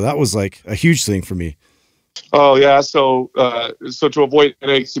that. So that was like a huge thing for me. Oh yeah. So to avoid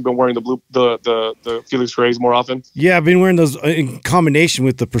headaches, you've been wearing the Felix Rays more often. Yeah, I've been wearing those in combination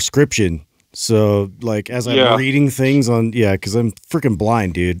with the prescription. So like as I'm reading things because I'm freaking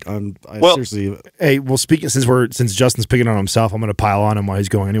blind, dude. Seriously. Hey, well, since Justin's picking on himself, I'm going to pile on him while he's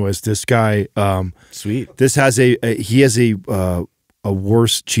going. Anyways, this guy, sweet. This has he has a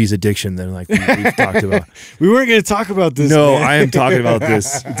worse cheese addiction than like we've talked about. We weren't going to talk about this. No, man. I am talking about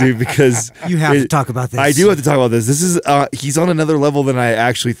this, dude, because you have to talk about this. I do have to talk about this. This is he's on another level than I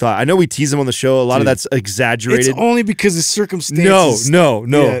actually thought. I know we tease him on the show. A lot of that's exaggerated. It's only because of circumstances. No.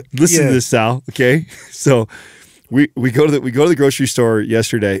 Yeah, Listen to this, Sal. Okay, so we go to the grocery store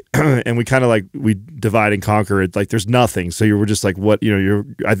yesterday, and we kind of like we divide and conquer it. Like there's nothing, so you were just like, what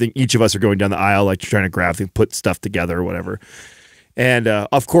I think each of us are going down the aisle, like trying to grab things, put stuff together or whatever. And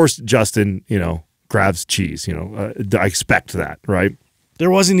of course, Justin, grabs cheese. I expect that, right? There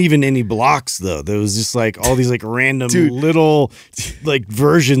wasn't even any blocks though. There was just like all these like random little like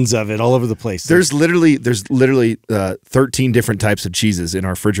versions of it all over the place. There's literally 13 different types of cheeses in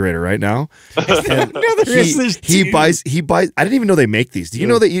our refrigerator right now. And he buys. I didn't even know they make these. Do you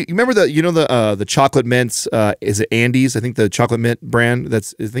know that? You remember the chocolate mints? Is it Andes? I think the chocolate mint brand.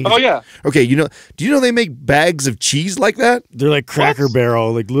 Yeah. Okay. Do you know they make bags of cheese like that? They're like Cracker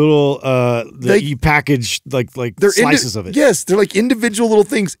Barrel, like little you package like slices of it. Yes, they're like individual little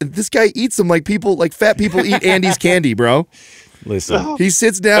things, and this guy eats them like fat people eat Andes candy, bro. Listen, he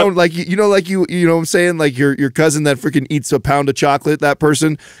sits down like you know what I'm saying, like your cousin that freaking eats a pound of chocolate. That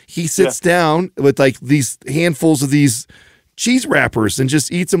person, he sits down with like these handfuls of these cheese wrappers and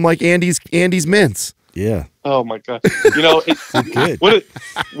just eats them like Andy's mints. Yeah. Oh my God. You know,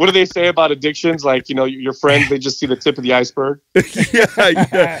 what do they say about addictions? Like, you know, your friends, they just see the tip of the iceberg.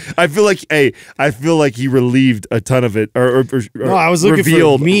 yeah. I feel like he relieved a ton of it, or no, I was looking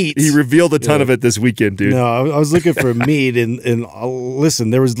for meat. He revealed a ton of it this weekend, dude. No, I was looking for meat, and listen,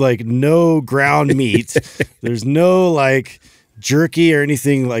 there was like no ground meat. There's no like jerky or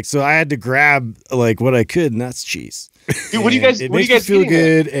anything like. So I had to grab like what I could, and that's cheese. Dude, what do you guys? It makes me feel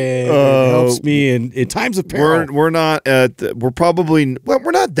good, and it helps me in times of peril. We're not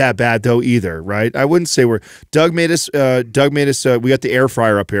that bad though either, right? I wouldn't say we're. Doug made us. We got the air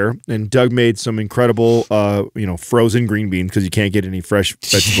fryer up here, and Doug made some incredible, frozen green beans because you can't get any fresh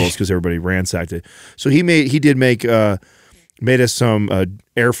vegetables because everybody ransacked it. So he did make us some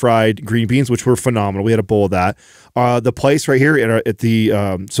air fried green beans, which were phenomenal. We had a bowl of that. The place right here at the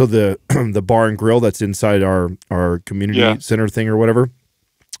the bar and grill that's inside our community center thing or whatever,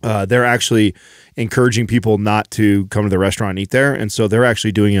 they're actually encouraging people not to come to the restaurant and eat there, and so they're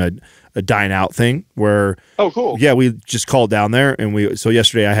actually doing a dine out thing where cool. Yeah, we just called down there, and so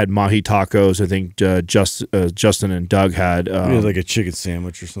yesterday I had mahi tacos. I think Justin and Doug had like a chicken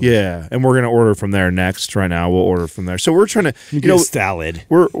sandwich or something. Yeah, and we're gonna order from there next. Right now, we'll order from there. So we're trying to get a salad.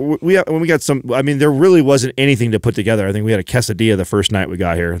 We got some. I mean, there really wasn't anything to put together. I think we had a quesadilla the first night we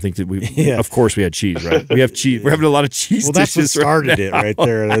got here. I think that of course, we had cheese. Right, we have cheese. We're having a lot of cheese. Well, that's what dishes started it right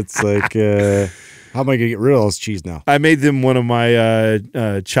there. That's like. How am I gonna get rid of all this cheese now? I made them one of my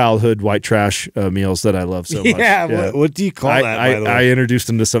childhood white trash meals that I love so much. Yeah, what do you call that? By the way? I introduced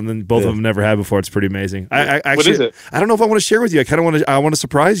them to something both of them never had before. It's pretty amazing. I actually, what is it? I don't know if I want to share with you. I want to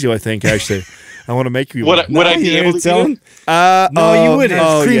surprise you. I think actually. I want to make you. Would I be able to tell him? No, you wouldn't.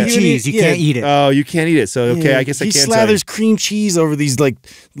 It's cream cheese. You can't eat it. Oh, you can't eat it. So okay, I guess I can't. He slathers cream cheese over these like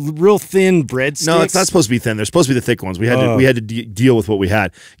real thin breadsticks. No, it's not supposed to be thin. They're supposed to be the thick ones. We had to deal with what we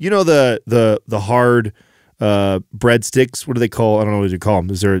had. You know the hard breadsticks. What do they call? I don't know what you call them.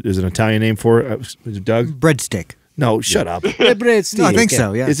 Is an Italian name for it? Is it Doug? Breadstick. No, shut up. Breadstick. No, I think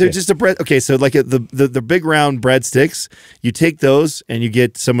so. Yeah. Is there just a bread? Okay, so like the big round breadsticks, you take those and you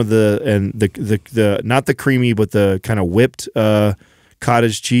get some of the not the creamy but the kind of whipped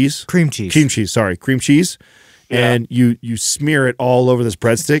cottage cheese. Cream cheese. Cream cheese. Yeah. And you smear it all over this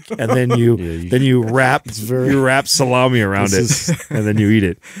breadstick, and then you wrap salami around it, and then you eat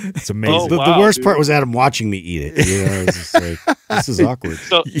it. It's amazing. The worst part was Adam watching me eat it. You know, it was just like, this is awkward.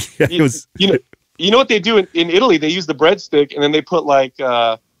 So you know what they do in Italy? They use the breadstick, and then they put like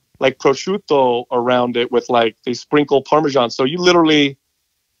prosciutto around it with they sprinkle Parmesan. So you literally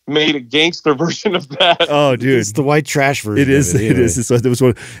made a gangster version of that. Oh, dude, it's the white trash version. It is. It is. So there was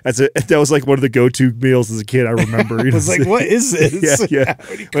one. That was like one of the go-to meals as a kid. I remember. I was like, "What is this?" Yeah.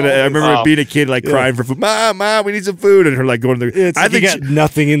 But I remember being a kid, crying for food. Mom, we need some food, and her going to the. I think got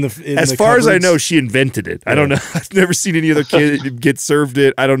nothing in the. As far as I know, she invented it. I don't know. I've never seen any other kid get served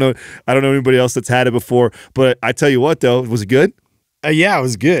it. I don't know anybody else that's had it before. But I tell you what, though, was it good? Yeah, it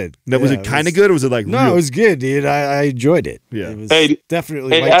was good. Was it kind of good, or was it like no? Real? It was good, dude. I enjoyed it. Yeah, it was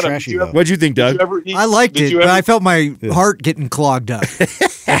definitely white Adam, trashy. What'd you think, Doug? I liked it, but I felt my heart getting clogged up.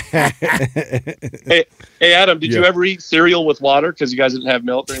 Hey, Adam, did you ever eat cereal with water because you guys didn't have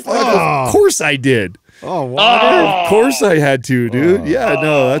milk or anything? Of course I did. Oh, water? Of course I had to, dude. Yeah,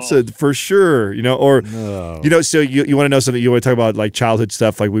 no, that's for sure. So you want to know something? You want to talk about like childhood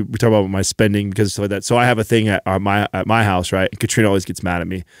stuff? Like we talk about my spending because of stuff like that. So I have a thing at my house, right? And Katrina always gets mad at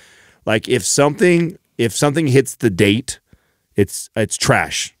me. Like if something hits the date, it's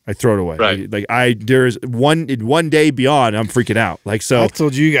trash. I throw it away. Right. There's one day beyond, I'm freaking out. Like so. I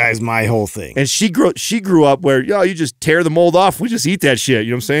told you guys my whole thing. And she grew up where you just tear the mold off. We just eat that shit.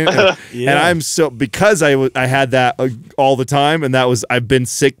 You know what I'm saying? And, and I'm so because I had that all the time, and I've been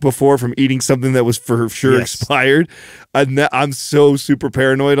sick before from eating something that was for sure expired. And I'm so super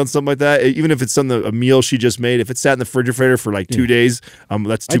paranoid on something like that. Even if it's a meal she just made, if it sat in the refrigerator for like 2 days,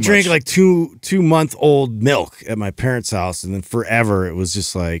 that's too much. I drank like 2-month-old milk at my parents' house, and then forever it was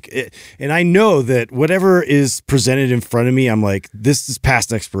just like it. And I know that whatever is presented in front of me, I'm like, this is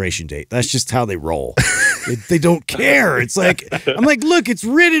past expiration date. That's just how they roll. They don't care. It's like I'm like, look, it's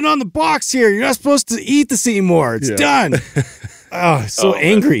written on the box here. You're not supposed to eat this anymore. It's done. So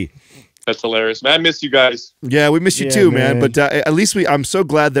angry. That's hilarious, man. I miss you guys. Yeah, we miss you too, man. But at least I'm so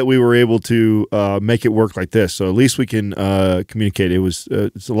glad that we were able to make it work like this. So at least we can communicate.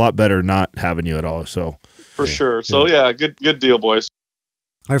 It's a lot better not having you at all. So for sure. So good deal, boys.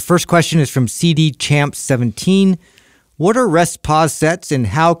 Our first question is from CD Champ 17. What are rest pause sets and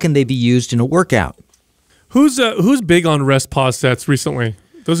how can they be used in a workout? Who's big on rest pause sets recently?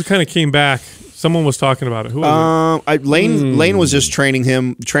 Those kind of came back. Someone was talking about it. Who was it? Lane was just training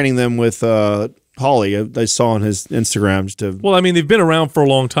them with Holly. I saw on his Instagram. Well, I mean, they've been around for a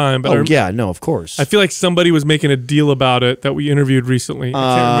long time. But of course. I feel like somebody was making a deal about it that we interviewed recently. I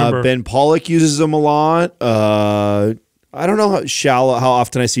can't remember. Ben Pollock uses them a lot. I don't know how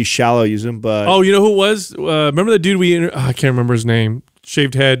often I see Shallow use them, but you know who it was? Remember the dude I can't remember his name.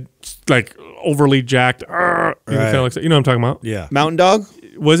 Shaved head, like overly jacked. Kind of like, you know what I'm talking about? Yeah. Mountain Dog.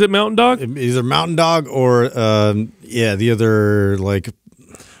 Was it Mountain Dog? Either Mountain Dog or the other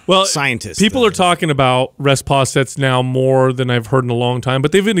scientist. People are talking about rest pause sets now more than I've heard in a long time,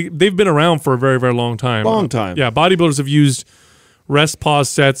 but they've been around for a very, very long time. Yeah, bodybuilders have used rest pause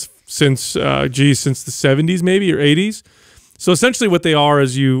sets since the 70s maybe or 80s. So essentially what they are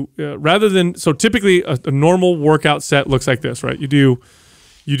is typically a normal workout set looks like this, right? You do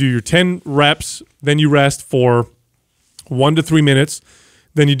your 10 reps, then you rest for 1 to 3 minutes,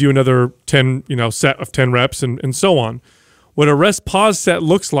 then you do another 10, set of 10 reps and so on. What a rest pause set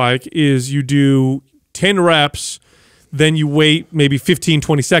looks like is you do 10 reps, then you wait maybe 15,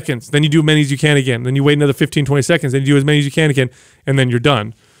 20 seconds, then you do as many as you can again, then you wait another 15, 20 seconds, then you do as many as you can again, and then you're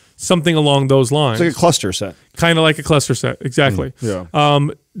done. Something along those lines. It's like a cluster set. Kind of like a cluster set, exactly. Yeah.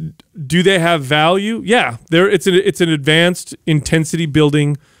 Do they have value? Yeah. It's an advanced intensity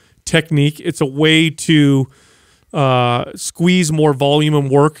building technique. It's a way to squeeze more volume and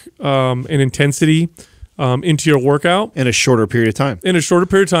work and intensity into your workout. In a shorter period of time.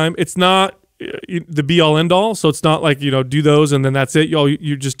 It's not the be-all, end-all, so it's not like, do those and then that's it.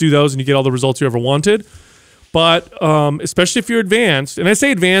 You just do those and you get all the results you ever wanted. But especially if you're advanced, and I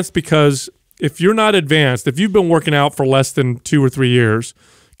say advanced because if you're not advanced, if you've been working out for less than 2 or 3 years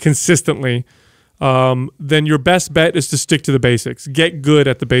consistently, then your best bet is to stick to the basics. Get good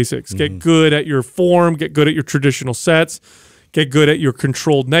at the basics. Get good at your form. Get good at your traditional sets. Get good at your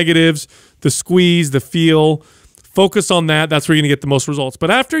controlled negatives, the squeeze, the feel. Focus on that. That's where you're going to get the most results.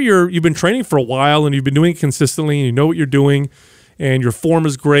 But after you've been training for a while and you've been doing it consistently and you know what you're doing and your form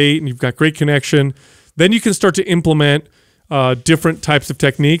is great and you've got great connection, then you can start to implement different types of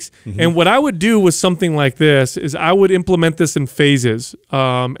techniques. And what I would do with something like this is I would implement this in phases.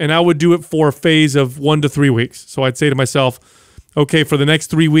 And I would do it for a phase of 1 to 3 weeks. So I'd say to myself, okay, for the next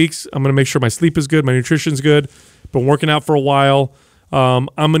 3 weeks, I'm going to make sure my sleep is good, my nutrition's good, been working out for a while. I'm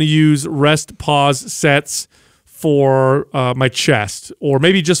going to use rest pause sets for my chest, or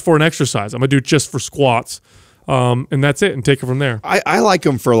maybe just for an exercise. I'm going to do it just for squats. And that's it, and take it from there. I like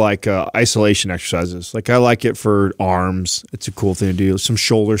them for isolation exercises. Like I like it for arms. It's a cool thing to do. Some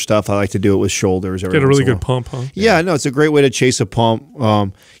shoulder stuff. I like to do it with shoulders. Get a really good pump, huh? Yeah, no, it's a great way to chase a pump.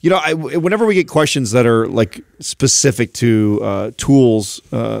 Whenever we get questions that are like specific to tools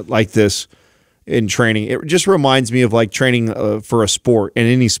like this in training, it just reminds me of like training for a sport. In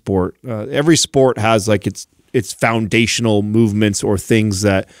any sport, every sport has like its foundational movements or things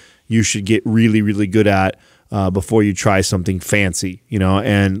that you should get really, really good at. Before you try something fancy,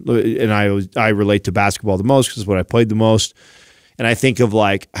 and I relate to basketball the most because it's what I played the most, and I think of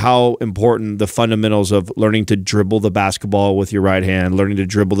like how important the fundamentals of learning to dribble the basketball with your right hand, learning to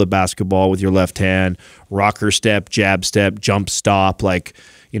dribble the basketball with your left hand, rocker step, jab step, jump stop,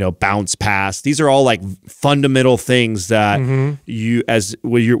 bounce pass. These are all like fundamental things that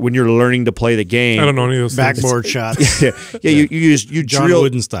when you're learning to play the game. I don't know any of those backboard shots. You John drill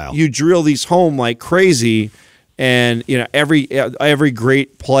Wooden style. You drill these home like crazy, and every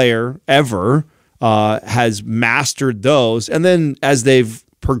great player ever has mastered those. And then as they've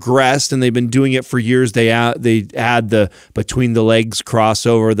progressed and they've been doing it for years, they add the between the legs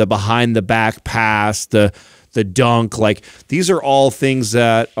crossover, the behind the back pass, the dunk. Like these are all things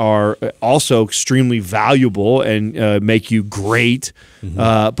that are also extremely valuable and make you great.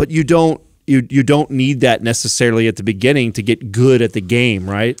 But you don't need that necessarily at the beginning to get good at the game,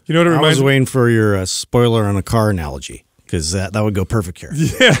 right? You know what it reminds me? I was waiting for your spoiler on a car analogy because that would go perfect here.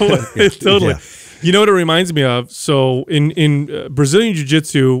 Yeah, totally. Yeah. You know what it reminds me of? So in Brazilian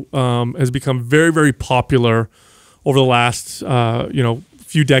Jiu-Jitsu has become very, very popular over the last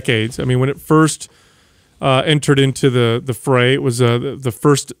few decades. I mean, when it first entered into the fray, it was the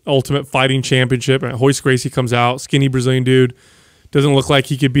first Ultimate Fighting Championship. Royce Gracie comes out, skinny Brazilian dude, doesn't look like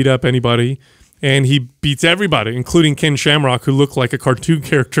he could beat up anybody, and he beats everybody, including Ken Shamrock, who looked like a cartoon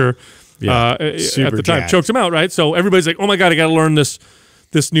character at the time. Chokes him out, right? So everybody's like, "Oh my god, I got to learn this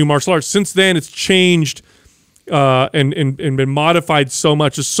new martial arts." Since then, it's changed and been modified so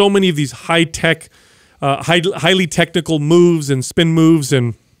much. There's so many of these high-tech, highly technical moves and spin moves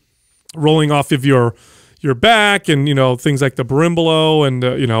and rolling off of your your back and, things like the berimbolo and,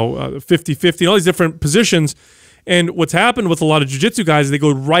 50-50, all these different positions. And what's happened with a lot of jiu-jitsu guys is they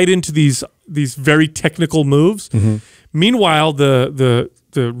go right into these very technical moves. Meanwhile, the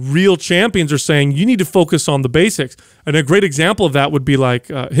real champions are saying you need to focus on the basics. And a great example of that would be like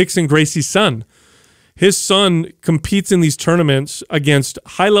Rickson Gracie's son. His son competes in these tournaments against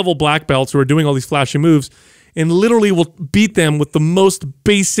high-level black belts who are doing all these flashy moves and literally will beat them with the most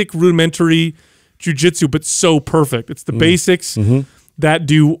basic rudimentary jiu-jitsu, but so perfect. It's the basics that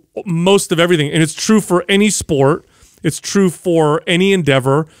do most of everything. And it's true for any sport. It's true for any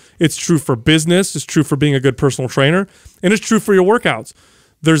endeavor. It's true for business. It's true for being a good personal trainer. And it's true for your workouts.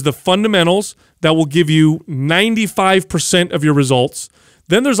 There's the fundamentals that will give you 95% of your results.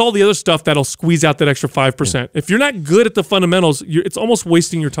 Then there's all the other stuff that'll squeeze out that extra 5%. If you're not good at the fundamentals, it's almost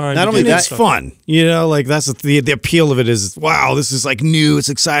wasting your time. Not only that's fun, like that's the appeal of it is, wow, this is like new, it's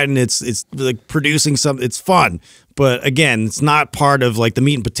exciting, it's like producing something, it's fun. But again, it's not part of like the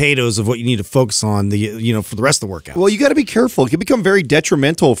meat and potatoes of what you need to focus on for the rest of the workout. Well, you got to be careful. It can become very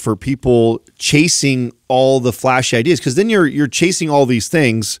detrimental for people chasing all the flashy ideas, because then you're chasing all these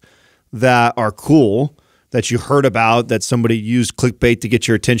things that are cool, that you heard about, that somebody used clickbait to get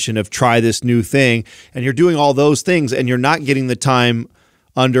your attention of try this new thing, and you're doing all those things and you're not getting the time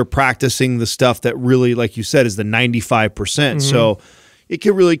under practicing the stuff that really, like you said, is the 95%. So it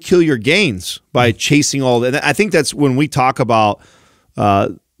can really kill your gains by chasing all that. I think that's when we talk about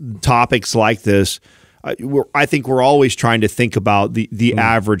topics like this, I think we're always trying to think about the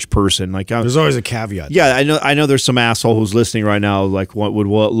average person. Like there's always a caveat. Yeah, I know. There's some asshole who's listening right now, like would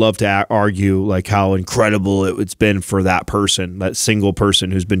love to argue like how incredible it's been for that person, that single person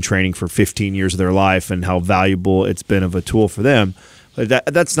who's been training for 15 years of their life, and how valuable it's been of a tool for them. But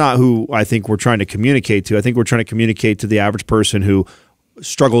that's not who I think we're trying to communicate to. I think we're trying to communicate to the average person who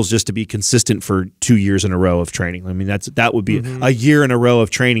struggles just to be consistent for 2 years in a row of training. I mean, that would be a year in a row of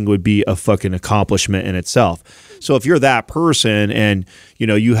training would be a fucking accomplishment in itself. So if you're that person and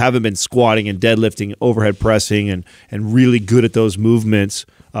you haven't been squatting and deadlifting, overhead pressing, and really good at those movements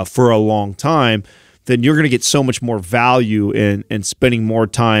for a long time, then you're going to get so much more value in spending more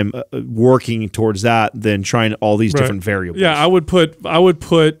time working towards that than trying all these different variables. Yeah, I would put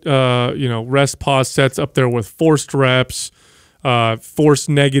rest pause sets up there with forced reps, forced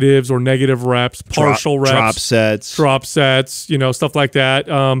negatives or negative reps, partial reps, drop sets, stuff like that.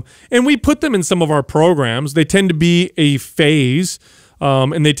 And we put them in some of our programs. They tend to be a phase,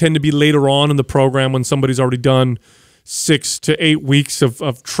 and they tend to be later on in the program when somebody's already done 6 to 8 weeks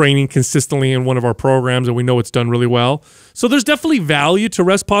of training consistently in one of our programs, and we know it's done really well. So there's definitely value to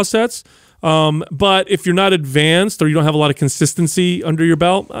rest pause sets. But if you're not advanced or you don't have a lot of consistency under your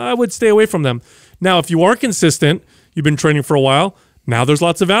belt, I would stay away from them. Now, if you are consistent, you've been training for a while, now there's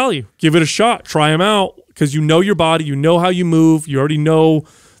lots of value. Give it a shot. Try them out, because you know your body. You know how you move. You already know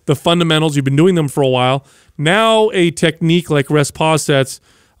the fundamentals. You've been doing them for a while. Now a technique like rest pause sets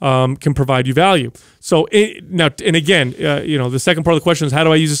can provide you value. So again, the second part of the question is, how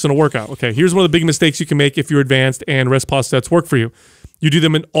do I use this in a workout? Okay, here's one of the big mistakes you can make if you're advanced and rest pause sets work for you. You do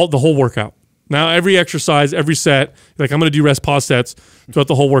them in the whole workout. Now every exercise, every set, like I'm going to do rest pause sets throughout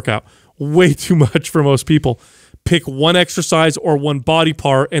the whole workout. Way too much for most people. Pick one exercise or one body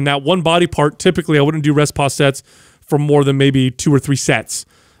part, and that one body part, typically I wouldn't do rest pause sets for more than maybe 2 or 3 sets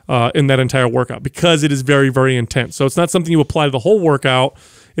in that entire workout, because it is very, very intense. So it's not something you apply to the whole workout.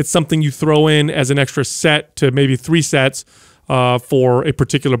 It's something you throw in as an extra set to maybe 3 sets for a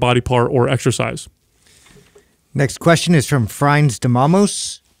particular body part or exercise. Next question is from Frines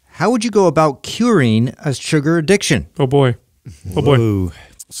Demamos. How would you go about curing a sugar addiction? Oh boy. Oh boy. Whoa.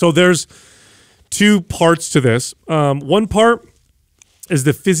 So there's 2 parts to this. One part is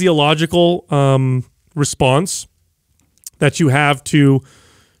the physiological response that you have to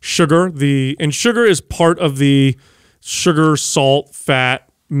sugar. And sugar is part of the sugar, salt, fat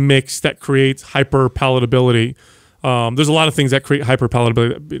mix that creates hyperpalatability. There's a lot of things that create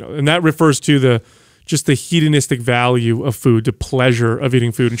hyperpalatability, and that refers to just the hedonistic value of food, the pleasure of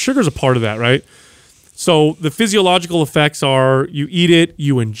eating food. And sugar is a part of that, right? So the physiological effects are you eat it,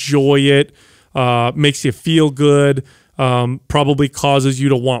 you enjoy it, makes you feel good, probably causes you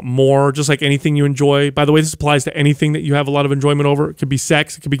to want more, just like anything you enjoy. By the way, this applies to anything that you have a lot of enjoyment over. It could be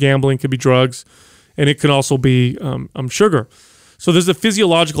sex, it could be gambling, it could be drugs, and it can also be sugar. So there's the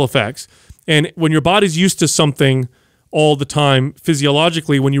physiological effects. And when your body's used to something all the time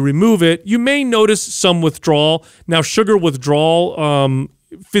physiologically, when you remove it, you may notice some withdrawal. Now, sugar withdrawal,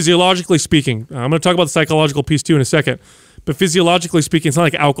 physiologically speaking, I'm going to talk about the psychological piece too in a second, but physiologically speaking, it's not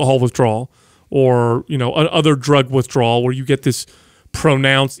like alcohol withdrawal or other drug withdrawal where you get this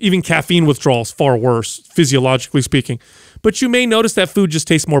pronounced. Even caffeine withdrawal is far worse, physiologically speaking. But you may notice that food just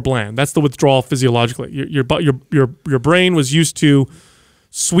tastes more bland. That's the withdrawal physiologically. Your brain was used to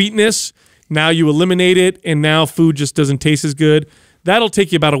sweetness. Now you eliminate it, and now food just doesn't taste as good. That'll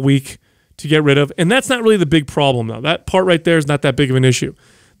take you about a week to get rid of. And that's not really the big problem, though. That part right there is not that big of an issue.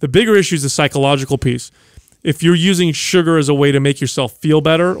 The bigger issue is the psychological piece. If you're using sugar as a way to make yourself feel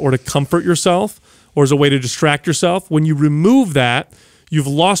better or to comfort yourself or as a way to distract yourself, when you remove that, you've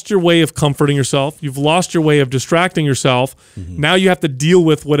lost your way of comforting yourself. You've lost your way of distracting yourself. Now you have to deal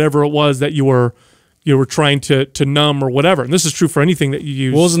with whatever it was that you were trying to numb or whatever. And this is true for anything that you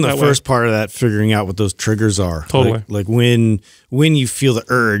use. Well, wasn't the first part of that figuring out what those triggers are? Totally. Like when you feel the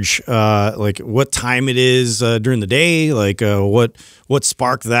urge, like what time it is during the day, like what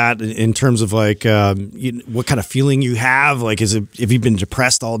sparked that in terms of like what kind of feeling you have, like if you've been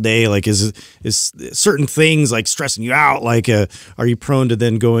depressed all day, like is certain things like stressing you out, like are you prone to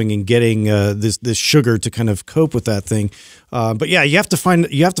then going and getting this sugar to kind of cope with that thing? But yeah, you have to find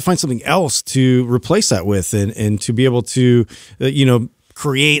something else to replace that with, and to be able to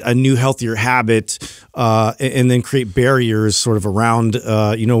create a new healthier habit, and then create barriers sort of around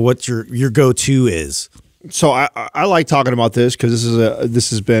what your go-to is. So I like talking about this because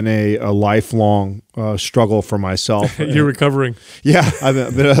this has been a lifelong struggle for myself. You're recovering. Yeah,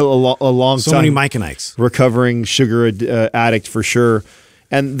 I've been a long time. So many Mike and Ikes. Recovering sugar addict for sure.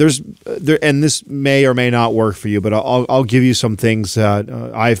 And this may or may not work for you, but I'll give you some things that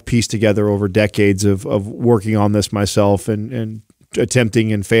I've pieced together over decades of working on this myself and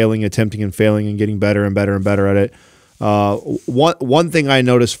attempting and failing and getting better and better and better at it. One thing I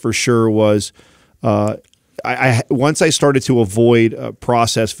noticed for sure was once I started to avoid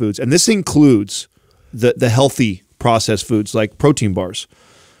processed foods, and this includes the healthy processed foods like protein bars.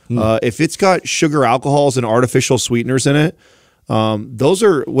 If it's got sugar, alcohols, and artificial sweeteners in it, those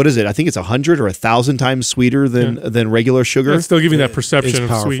are, what is it? I think it's 100 or 1,000 times sweeter than regular sugar. It's still giving that perception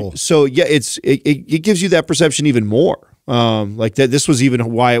of sweet. So yeah, it gives you that perception even more. Like that. This was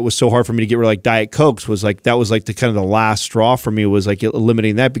even why it was so hard for me to get rid of like Diet Cokes. Was like that was like the kind of the last straw for me, was like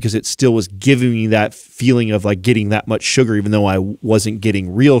eliminating that, because it still was giving me that feeling of like getting that much sugar, even though I wasn't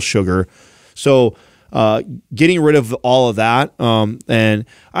getting real sugar. So getting rid of all of that, and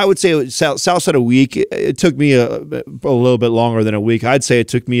I would say outside a week, it took me a little bit longer than a week. I'd say it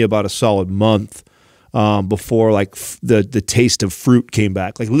took me about a solid month before like the taste of fruit came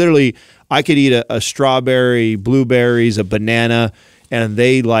back. Like literally, I could eat a strawberry, blueberries, a banana, and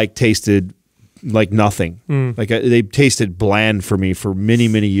they like tasted like nothing. Like they tasted bland for me for many,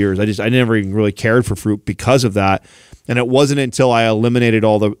 many years. I never even really cared for fruit because of that. And it wasn't until I eliminated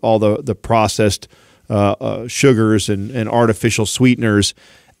all the processed sugars and artificial sweeteners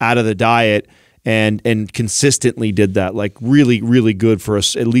out of the diet, and consistently did that, like really, really good for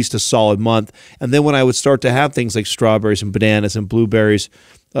at least a solid month. And then when I would start to have things like strawberries and bananas and blueberries,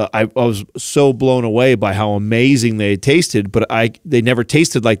 I was so blown away by how amazing they tasted, but they never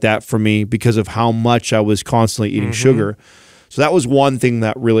tasted like that for me because of how much I was constantly eating sugar. So that was one thing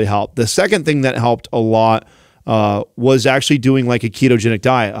that really helped. The second thing that helped a lot was actually doing like a ketogenic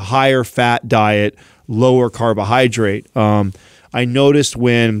diet, a higher fat diet, lower carbohydrate. I noticed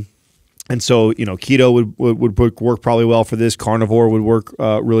and so, keto would work probably well for this. Carnivore would work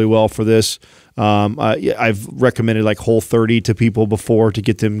really well for this. I've recommended like Whole30 to people before to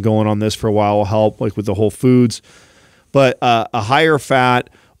get them going on this for a while. Will help, like with the whole foods. But a higher fat,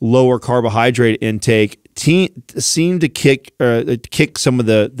 lower carbohydrate intake seemed to kick some of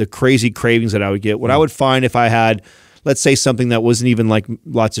the crazy cravings that I would get. What I would find if I had, let's say, something that wasn't even like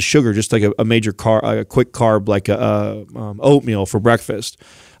lots of sugar, just like a major a quick carb, like oatmeal for breakfast.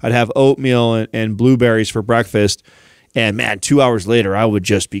 I'd have oatmeal and blueberries for breakfast, and man, 2 hours later, I would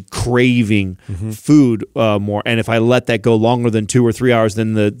just be craving food more. And if I let that go longer than 2 or 3 hours,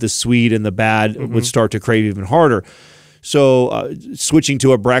 then the sweet and the bad would start to crave even harder. So switching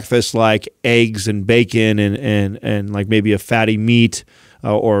to a breakfast like eggs and bacon and like maybe a fatty meat,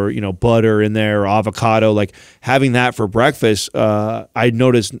 or butter in there, or avocado, like having that for breakfast, I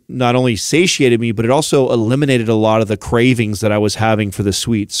noticed not only satiated me, but it also eliminated a lot of the cravings that I was having for the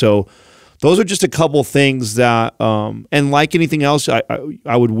sweet. So those are just a couple things that, and like anything else,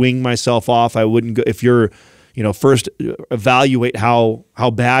 I would wing myself off. I wouldn't go, if you're, first evaluate how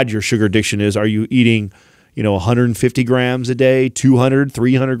bad your sugar addiction is. Are you eating, 150 grams a day, 200,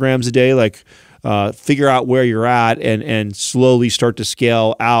 300 grams a day? Like, figure out where you're at and slowly start to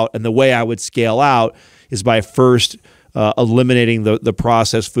scale out. And the way I would scale out is by first eliminating the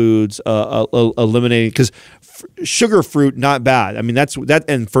processed foods, eliminating, because sugar fruit, not bad. I mean,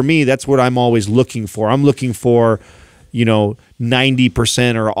 and for me, that's what I'm always looking for. I'm looking for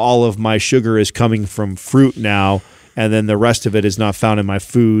 90% or all of my sugar is coming from fruit now, and then the rest of it is not found in my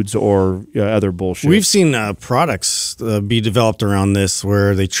foods or other bullshit. We've seen products be developed around this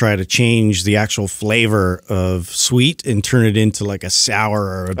where they try to change the actual flavor of sweet and turn it into like a sour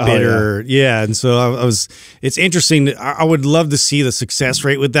or a bitter. Yeah. And so it's interesting. I would love to see the success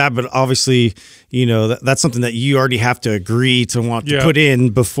rate with that, but obviously, that's something that you already have to agree to want to put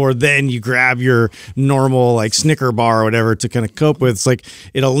in before then you grab your normal like Snicker bar or whatever to kind of cope with. It's like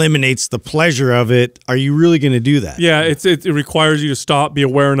it eliminates the pleasure of it. Are you really going to do that? Yeah, it requires you to stop, be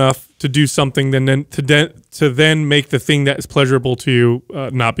aware enough to do something, then to then make the thing that is pleasurable to you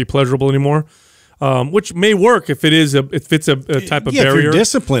not be pleasurable anymore, which may work if it's a type of barrier. If you're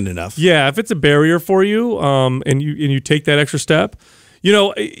disciplined enough. Yeah, if it's a barrier for you, and you take that extra step,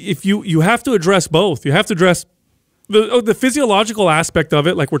 if you have to address both. You have to address the physiological aspect of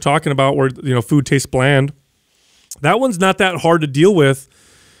it, like we're talking about, where food tastes bland. That one's not that hard to deal with.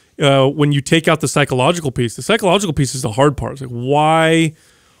 When you take out the psychological piece. The psychological piece is the hard part. It's like, why?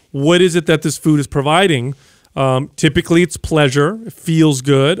 What is it that this food is providing? Typically, it's pleasure. It feels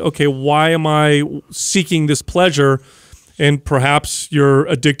good. Okay, why am I seeking this pleasure? And perhaps you're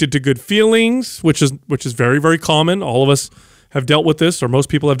addicted to good feelings, which is very, very common. All of us have dealt with this, or most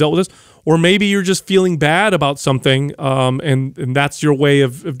people have dealt with this. Or maybe you're just feeling bad about something, and that's your way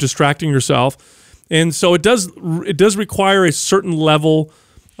of distracting yourself. And so it does require a certain level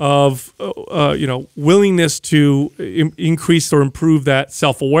of willingness to increase or improve that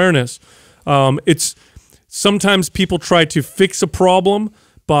self-awareness. It's sometimes people try to fix a problem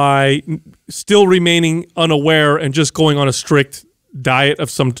by still remaining unaware and just going on a strict diet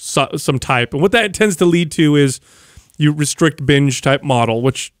of some type. And what that tends to lead to is you restrict binge type model,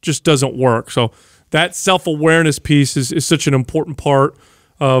 which just doesn't work. So that self-awareness piece is such an important part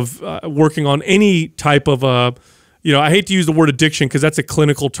of working on any type of I hate to use the word addiction because that's a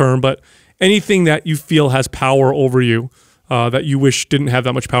clinical term, but anything that you feel has power over you that you wish didn't have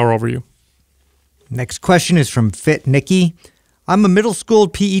that much power over you. Next question is from Fit Nikki. I'm a middle school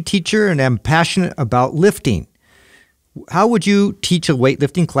PE teacher and am passionate about lifting. How would you teach a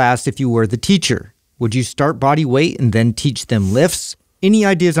weightlifting class if you were the teacher? Would you start body weight and then teach them lifts? Any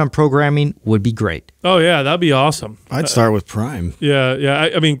ideas on programming would be great. Oh, yeah, that'd be awesome. I'd start with Prime. Yeah.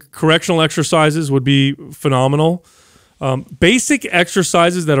 I mean, correctional exercises would be phenomenal. Basic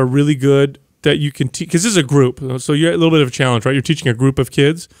exercises that are really good that you can teach, because this is a group, so you're a little bit of a challenge, right? You're teaching a group of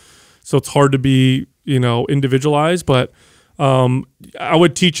kids, so it's hard to be, individualized, but I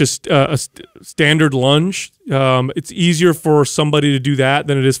would teach a standard lunge. It's easier for somebody to do that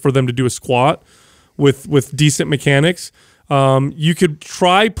than it is for them to do a squat with decent mechanics. You could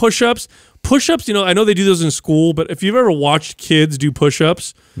try push-ups. Push-ups, I know they do those in school, but if you've ever watched kids do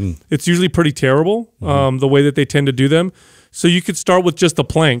push-ups, it's usually pretty terrible, the way that they tend to do them. So you could start with just a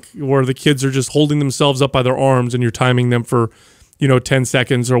plank where the kids are just holding themselves up by their arms and you're timing them for, 10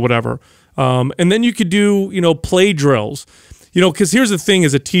 seconds or whatever. And then you could do, play drills. Because here's the thing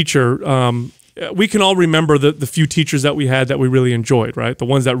as a teacher, we can all remember the few teachers that we had that we really enjoyed, right? The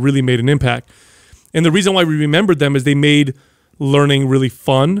ones that really made an impact. And the reason why we remembered them is they made learning really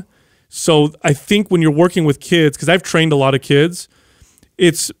fun. So I think when you're working with kids, because I've trained a lot of kids,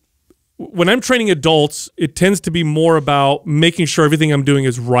 when I'm training adults, it tends to be more about making sure everything I'm doing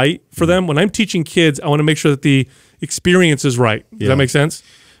is right for them. When I'm teaching kids, I want to make sure that the experience is right. Does that make sense?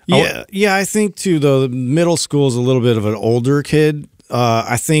 Yeah, I think too, though, the middle school is a little bit of an older kid.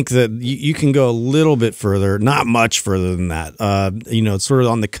 I think that you can go a little bit further, not much further than that. It's sort of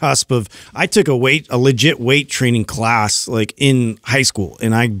on the cusp of, I took a legit weight training class like in high school,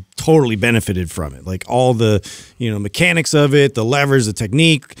 and I totally benefited from it. Like all the, mechanics of it, the levers, the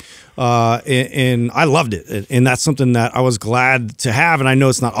technique, and I loved it. And that's something that I was glad to have. And I know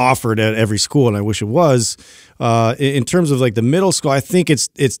it's not offered at every school, and I wish it was. In terms of like the middle school, I think it's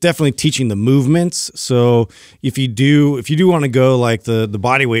definitely teaching the movements. So if you do want to go like the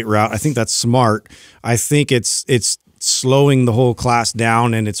body weight route, I think that's smart. I think it's slowing the whole class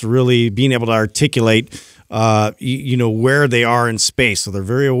down, and it's really being able to articulate where they are in space. So they're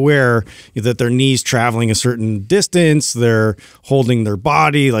very aware that their knee's traveling a certain distance. They're holding their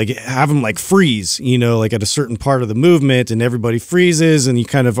body, like have them like freeze, like at a certain part of the movement, and everybody freezes, and you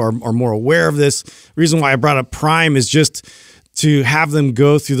kind of are more aware of this. The reason why I brought up Prime is just to have them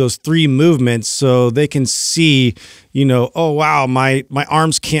go through those 3 movements so they can see, oh, wow, my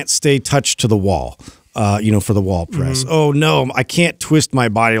arms can't stay touched to the wall. for the wall press. Oh no, I can't twist my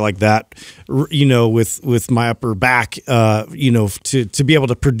body like that, with my upper back, to be able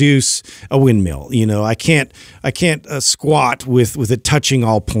to produce a windmill. I can't squat with it touching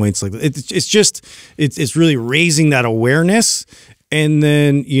all points like that. It's really raising that awareness. And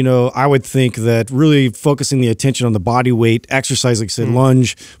then, I would think that really focusing the attention on the body weight, exercise, like I said,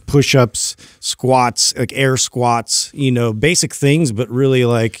 lunge, push-ups, squats, like air squats, basic things, but really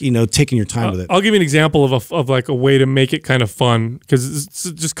like, taking your time with it. I'll give you an example of like a way to make it kind of fun, because it's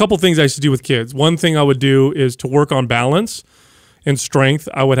just a couple things I used to do with kids. One thing I would do is to work on balance and strength.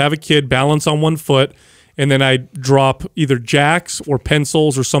 I would have a kid balance on one foot, and then I'd drop either jacks or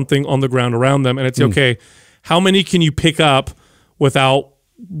pencils or something on the ground around them. And I'd say, okay, how many can you pick up without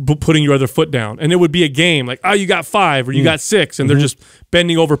putting your other foot down? And it would be a game like, oh, you got 5 or you got 6, and they're just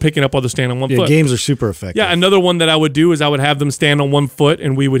bending over, picking up while they're standing on one foot. Games are super effective. Yeah, another one that I would do is I would have them stand on one foot,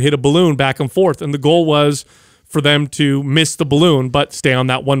 and we would hit a balloon back and forth. And the goal was for them to miss the balloon, but stay on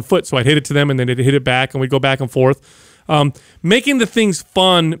that one foot. So I'd hit it to them, and then they'd hit it back, and we'd go back and forth. Making the things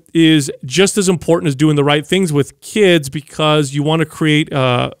fun is just as important as doing the right things with kids, because you want to create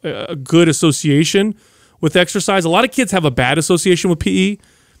a good association with exercise. A lot of kids have a bad association with PE.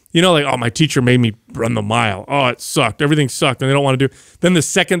 Like, oh, my teacher made me run the mile. Oh, it sucked. Everything sucked, and they don't want to do. Then the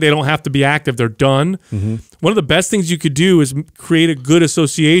second they don't have to be active, they're done. One of the best things you could do is create a good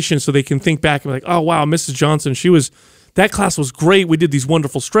association so they can think back and be like, oh, wow, Mrs. Johnson, that class was great. We did these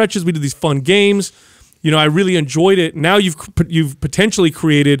wonderful stretches. We did these fun games. I really enjoyed it. Now you've potentially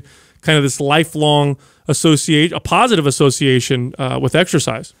created kind of this lifelong association, a positive association with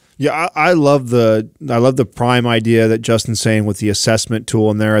exercise. Yeah, I love the prime idea that Justin's saying with the assessment tool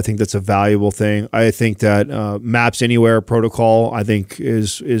in there. I think that's a valuable thing. I think that Maps Anywhere protocol, I think,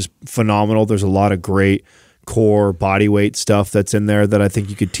 is phenomenal. There's a lot of great core body weight stuff that's in there that I think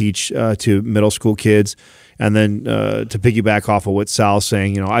you could teach to middle school kids. And then to piggyback off of what Sal's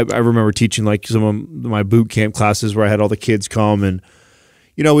saying, I remember teaching like some of my boot camp classes where I had all the kids come, and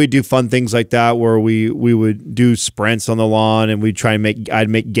we'd do fun things like that where we would do sprints on the lawn, and we'd try and I'd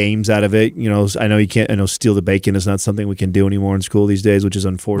make games out of it. I know steal the bacon is not something we can do anymore in school these days, which is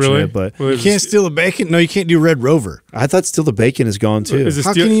unfortunate. Really? But you can't steal the bacon? No, you can't do Red Rover. I thought steal the bacon is gone too.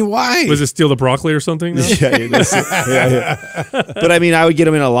 How can you? Why? Was it steal the broccoli or something? No? Yeah. But I mean, I would get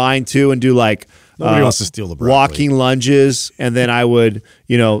them in a line too and do like nobody wants to steal the broccoli. Walking lunges, and then I would,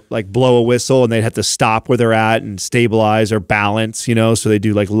 like blow a whistle, and they'd have to stop where they're at and stabilize or balance, so they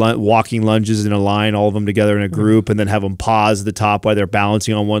do like walking lunges in a line, all of them together in a group, and then have them pause at the top while they're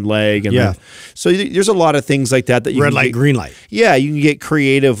balancing on one leg. And then, so there's a lot of things like that you red light, green light. Yeah, you can get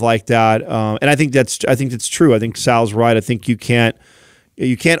creative like that, and I think that's true. I think Sal's right. I think you can't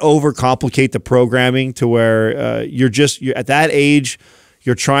overcomplicate the programming to where you're at that age.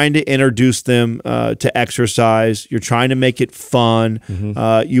 You're trying to introduce them to exercise. You're trying to make it fun.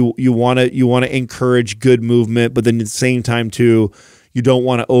 You want to encourage good movement, but then at the same time too, you don't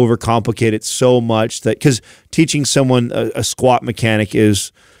want to overcomplicate it so much that, because teaching someone a squat mechanic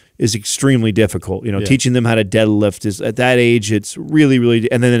is extremely difficult. Teaching them how to deadlift is at that age, it's really,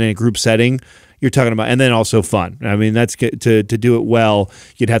 really, and then in a group setting, you're talking about, and then also fun. I mean, that's to do it well,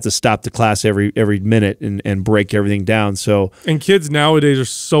 you'd have to stop the class every minute and break everything down. So, and kids nowadays are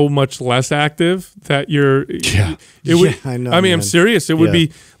so much less active that I know. I mean, I'm serious. It would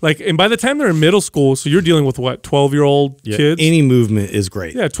be like, and by the time they're in middle school, so you're dealing with what, 12-year-old kids? Any movement is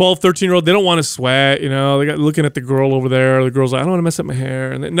great. Yeah, 12, 13-year-old. They don't want to sweat. They got looking at the girl over there. The girl's like, I don't want to mess up my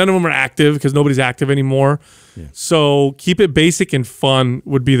hair. And none of them are active because nobody's active anymore. Yeah. So keep it basic and fun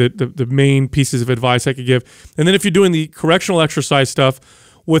would be the main pieces of advice I could give. And then if you're doing the correctional exercise stuff,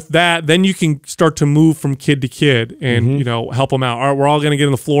 with that, then you can start to move from kid to kid and help them out. All right, we're all going to get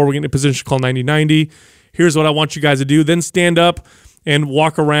on the floor. We're getting a position called 90-90. Here's what I want you guys to do. Then stand up and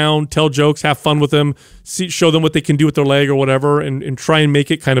walk around, tell jokes, have fun with them, show them what they can do with their leg or whatever, and try and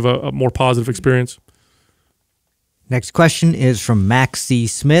make it kind of a more positive experience. Next question is from Max C.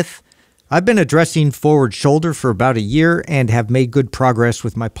 Smith. I've been addressing forward shoulder for about a year and have made good progress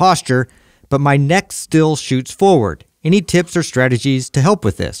with my posture, but my neck still shoots forward. Any tips or strategies to help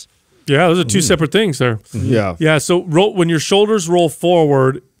with this? Yeah, those are two separate things there. Yeah. Yeah, so when your shoulders roll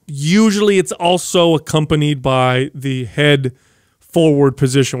forward, usually it's also accompanied by the head forward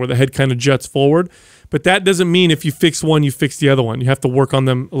position where the head kind of juts forward. But that doesn't mean if you fix one, you fix the other one. You have to work on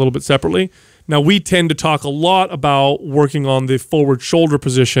them a little bit separately. Now, we tend to talk a lot about working on the forward shoulder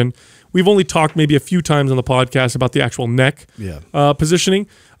position. We've only talked maybe a few times on the podcast about the actual neck positioning.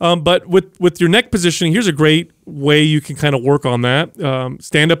 But with your neck positioning, here's a great way you can kind of work on that.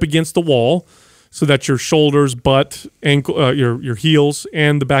 Stand up against the wall so that your shoulders, butt, ankle, your heels,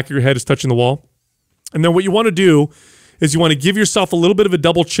 and the back of your head is touching the wall. And then what you want to do is you want to give yourself a little bit of a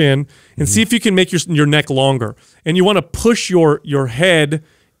double chin and see if you can make your neck longer. And you want to push your head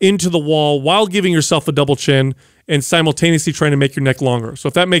into the wall while giving yourself a double chin and simultaneously trying to make your neck longer. So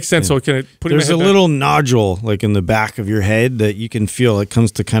if that makes sense, so can I put There's a little nodule like in the back of your head that you can feel. It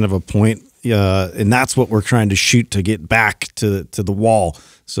comes to kind of a point, and that's what we're trying to shoot to get back to the wall.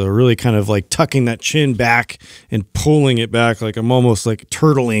 So really kind of like tucking that chin back and pulling it back, like I'm almost like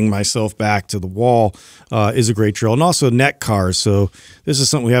turtling myself back to the wall, is a great drill. And also neck cars. So this is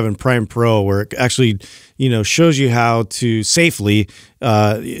something we have in Prime Pro where it actually, shows you how to safely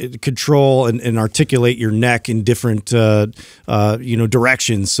control and articulate your neck in different,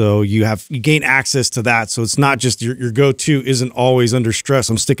 directions. So you gain access to that. So it's not just your go-to isn't always under stress.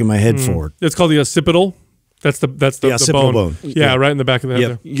 I'm sticking my head forward. It's called the occipital. That's the bone. Yeah, right in the back of the head.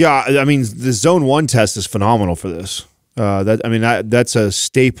 Yep. There. Yeah, I mean, the Zone 1 test is phenomenal for this. That's a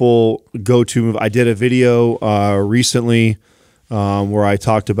staple go-to move. I did a video recently where I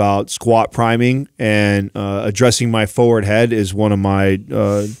talked about squat priming, and addressing my forward head is one of my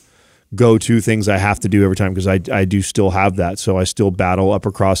go-to things I have to do every time because I do still have that. So I still battle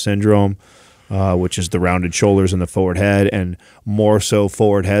upper cross syndrome, which is the rounded shoulders and the forward head, and more so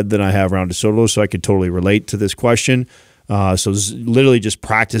forward head than I have rounded shoulders. So I could totally relate to this question. So literally just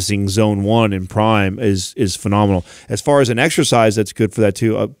practicing Zone 1 in Prime is phenomenal. As far as an exercise that's good for that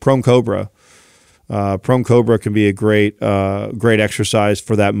too, prone cobra. Prone cobra can be a great exercise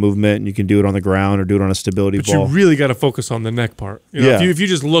for that movement, and you can do it on the ground or do it on a stability ball. But you really got to focus on the neck part. If you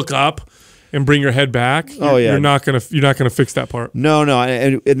just look up and bring your head back, you're not gonna fix that part. No,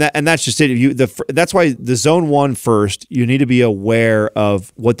 and that's just it. That's why the Zone 1 first. You need to be aware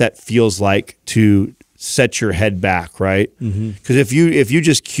of what that feels like to set your head back, right? Because if you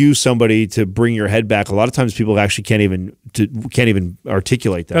just cue somebody to bring your head back, a lot of times people actually can't even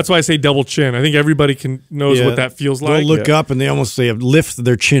articulate that. That's why I say double chin. I think everybody knows what that feels like. They'll look up and they almost lift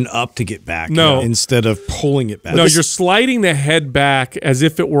their chin up to get back. Instead of pulling it back. No, you're sliding the head back as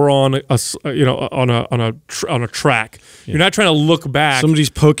if it were on a track. You're not trying to look back. Somebody's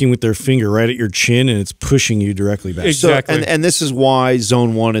poking with their finger right at your chin and it's pushing you directly back. Exactly. So, and this is why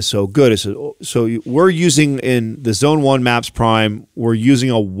Zone 1 is so good. So we're using in the Zone 1 Maps Prime, we're using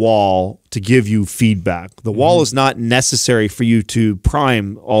a wall to give you feedback. The wall is not necessary for you to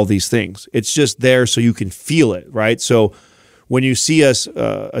prime all these things. It's just there so you can feel it, right? So when you see us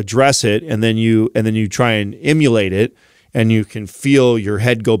address it and then you try and emulate it, and you can feel your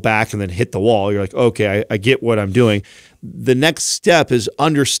head go back and then hit the wall, you're like, okay, I get what I'm doing. The next step is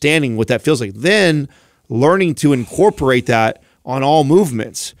understanding what that feels like. Then learning to incorporate that on all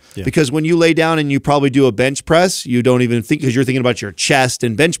movements. Yeah. Because when you lay down and you probably do a bench press, you don't even think, because you're thinking about your chest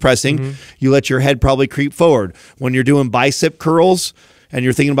and bench pressing, you let your head probably creep forward. When you're doing bicep curls and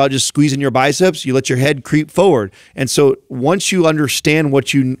you're thinking about just squeezing your biceps, you let your head creep forward. And so once you understand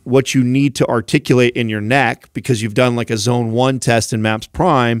what you need to articulate in your neck, because you've done like a Zone 1 test in Maps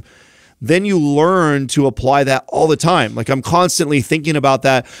Prime, then you learn to apply that all the time. Like I'm constantly thinking about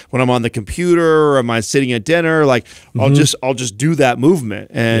that when I'm on the computer or am I sitting at dinner. Like I'll just do that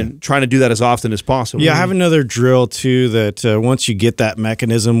movement and trying to do that as often as possible. Yeah, I have another drill too that once you get that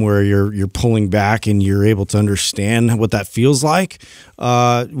mechanism where you're pulling back and you're able to understand what that feels like.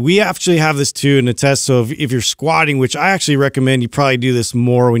 We actually have this too in a test. So if you're squatting, which I actually recommend you probably do this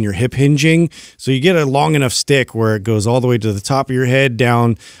more when you're hip hinging. So you get a long enough stick where it goes all the way to the top of your head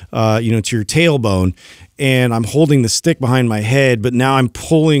down, to your tailbone, and I'm holding the stick behind my head, but now I'm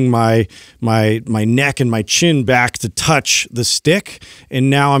pulling my neck and my chin back to touch the stick, and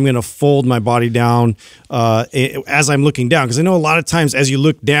now I'm going to fold my body down as I'm looking down, because I know a lot of times as you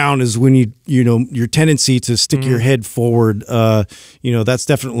look down is when your tendency to stick your head forward. That's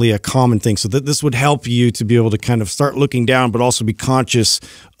definitely a common thing. So this would help you to be able to kind of start looking down, but also be conscious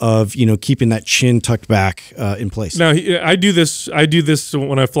of keeping that chin tucked back in place. Now I do this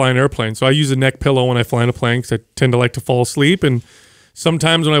when I fly an airplane. So I use a neck pillow when I fly in a plane because I tend to like to fall asleep, and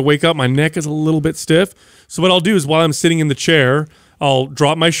sometimes when I wake up my neck is a little bit stiff. So what I'll do is while I'm sitting in the chair, I'll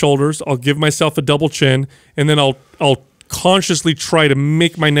drop my shoulders, I'll give myself a double chin, and then I'll consciously try to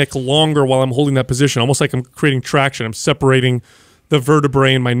make my neck longer while I'm holding that position, almost like I'm creating traction. I'm separating the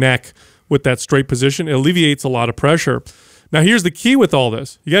vertebrae in my neck with that straight position. It alleviates a lot of pressure. Now, here's the key with all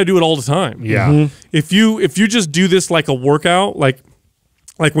this. You got to do it all the time. Yeah. If you just do this like a workout, like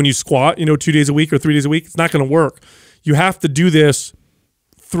when you squat, 2 days a week or 3 days a week, it's not going to work. You have to do this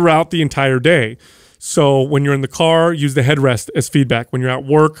throughout the entire day. So when you're in the car, use the headrest as feedback. When you're at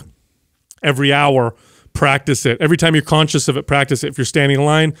work, every hour, practice it. Every time you're conscious of it, practice it. If you're standing in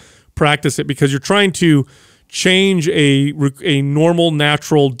line, practice it, because you're trying to change a normal,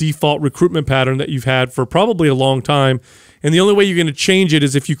 natural, default recruitment pattern that you've had for probably a long time. And the only way you're going to change it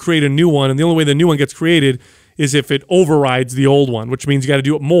is if you create a new one. And the only way the new one gets created is if it overrides the old one, which means you got to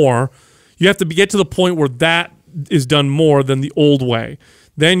do it more. You have to get to the point where that is done more than the old way.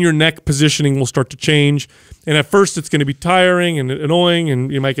 Then your neck positioning will start to change. And at first it's going to be tiring and annoying,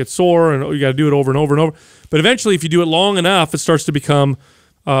 and you might get sore, and you got to do it over and over and over. But eventually, if you do it long enough, it starts to become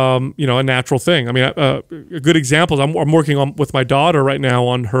a natural thing. I mean, a good example is I'm working with my daughter right now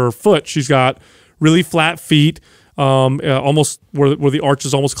on her foot. She's got really flat feet, almost where the arch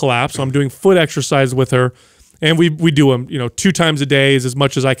is almost collapsed. So I'm doing foot exercise with her, and we do them 2 times a day is as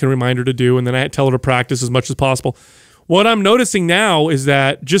much as I can remind her to do, and then I tell her to practice as much as possible. What I'm noticing now is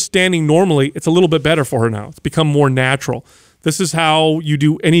that just standing normally, it's a little bit better for her now. It's become more natural. This is how you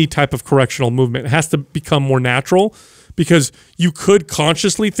do any type of correctional movement. It has to become more natural, because you could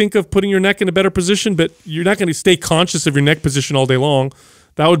consciously think of putting your neck in a better position, but you're not going to stay conscious of your neck position all day long.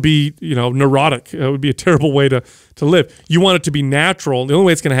 That would be, neurotic. It would be a terrible way to live. You want it to be natural. The only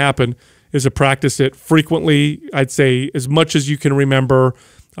way it's going to happen is to practice it frequently. I'd say as much as you can remember.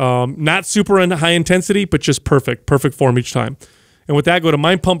 Not super high intensity, but just perfect form each time. And with that, go to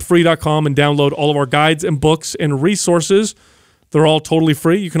mindpumpfree.com and download all of our guides and books and resources. They're all totally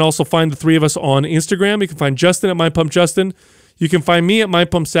free. You can also find the 3 of us on Instagram. You can find Justin at MindPumpJustin. You can find me at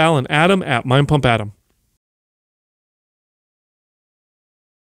MindPumpSal and Adam at MindPumpAdam.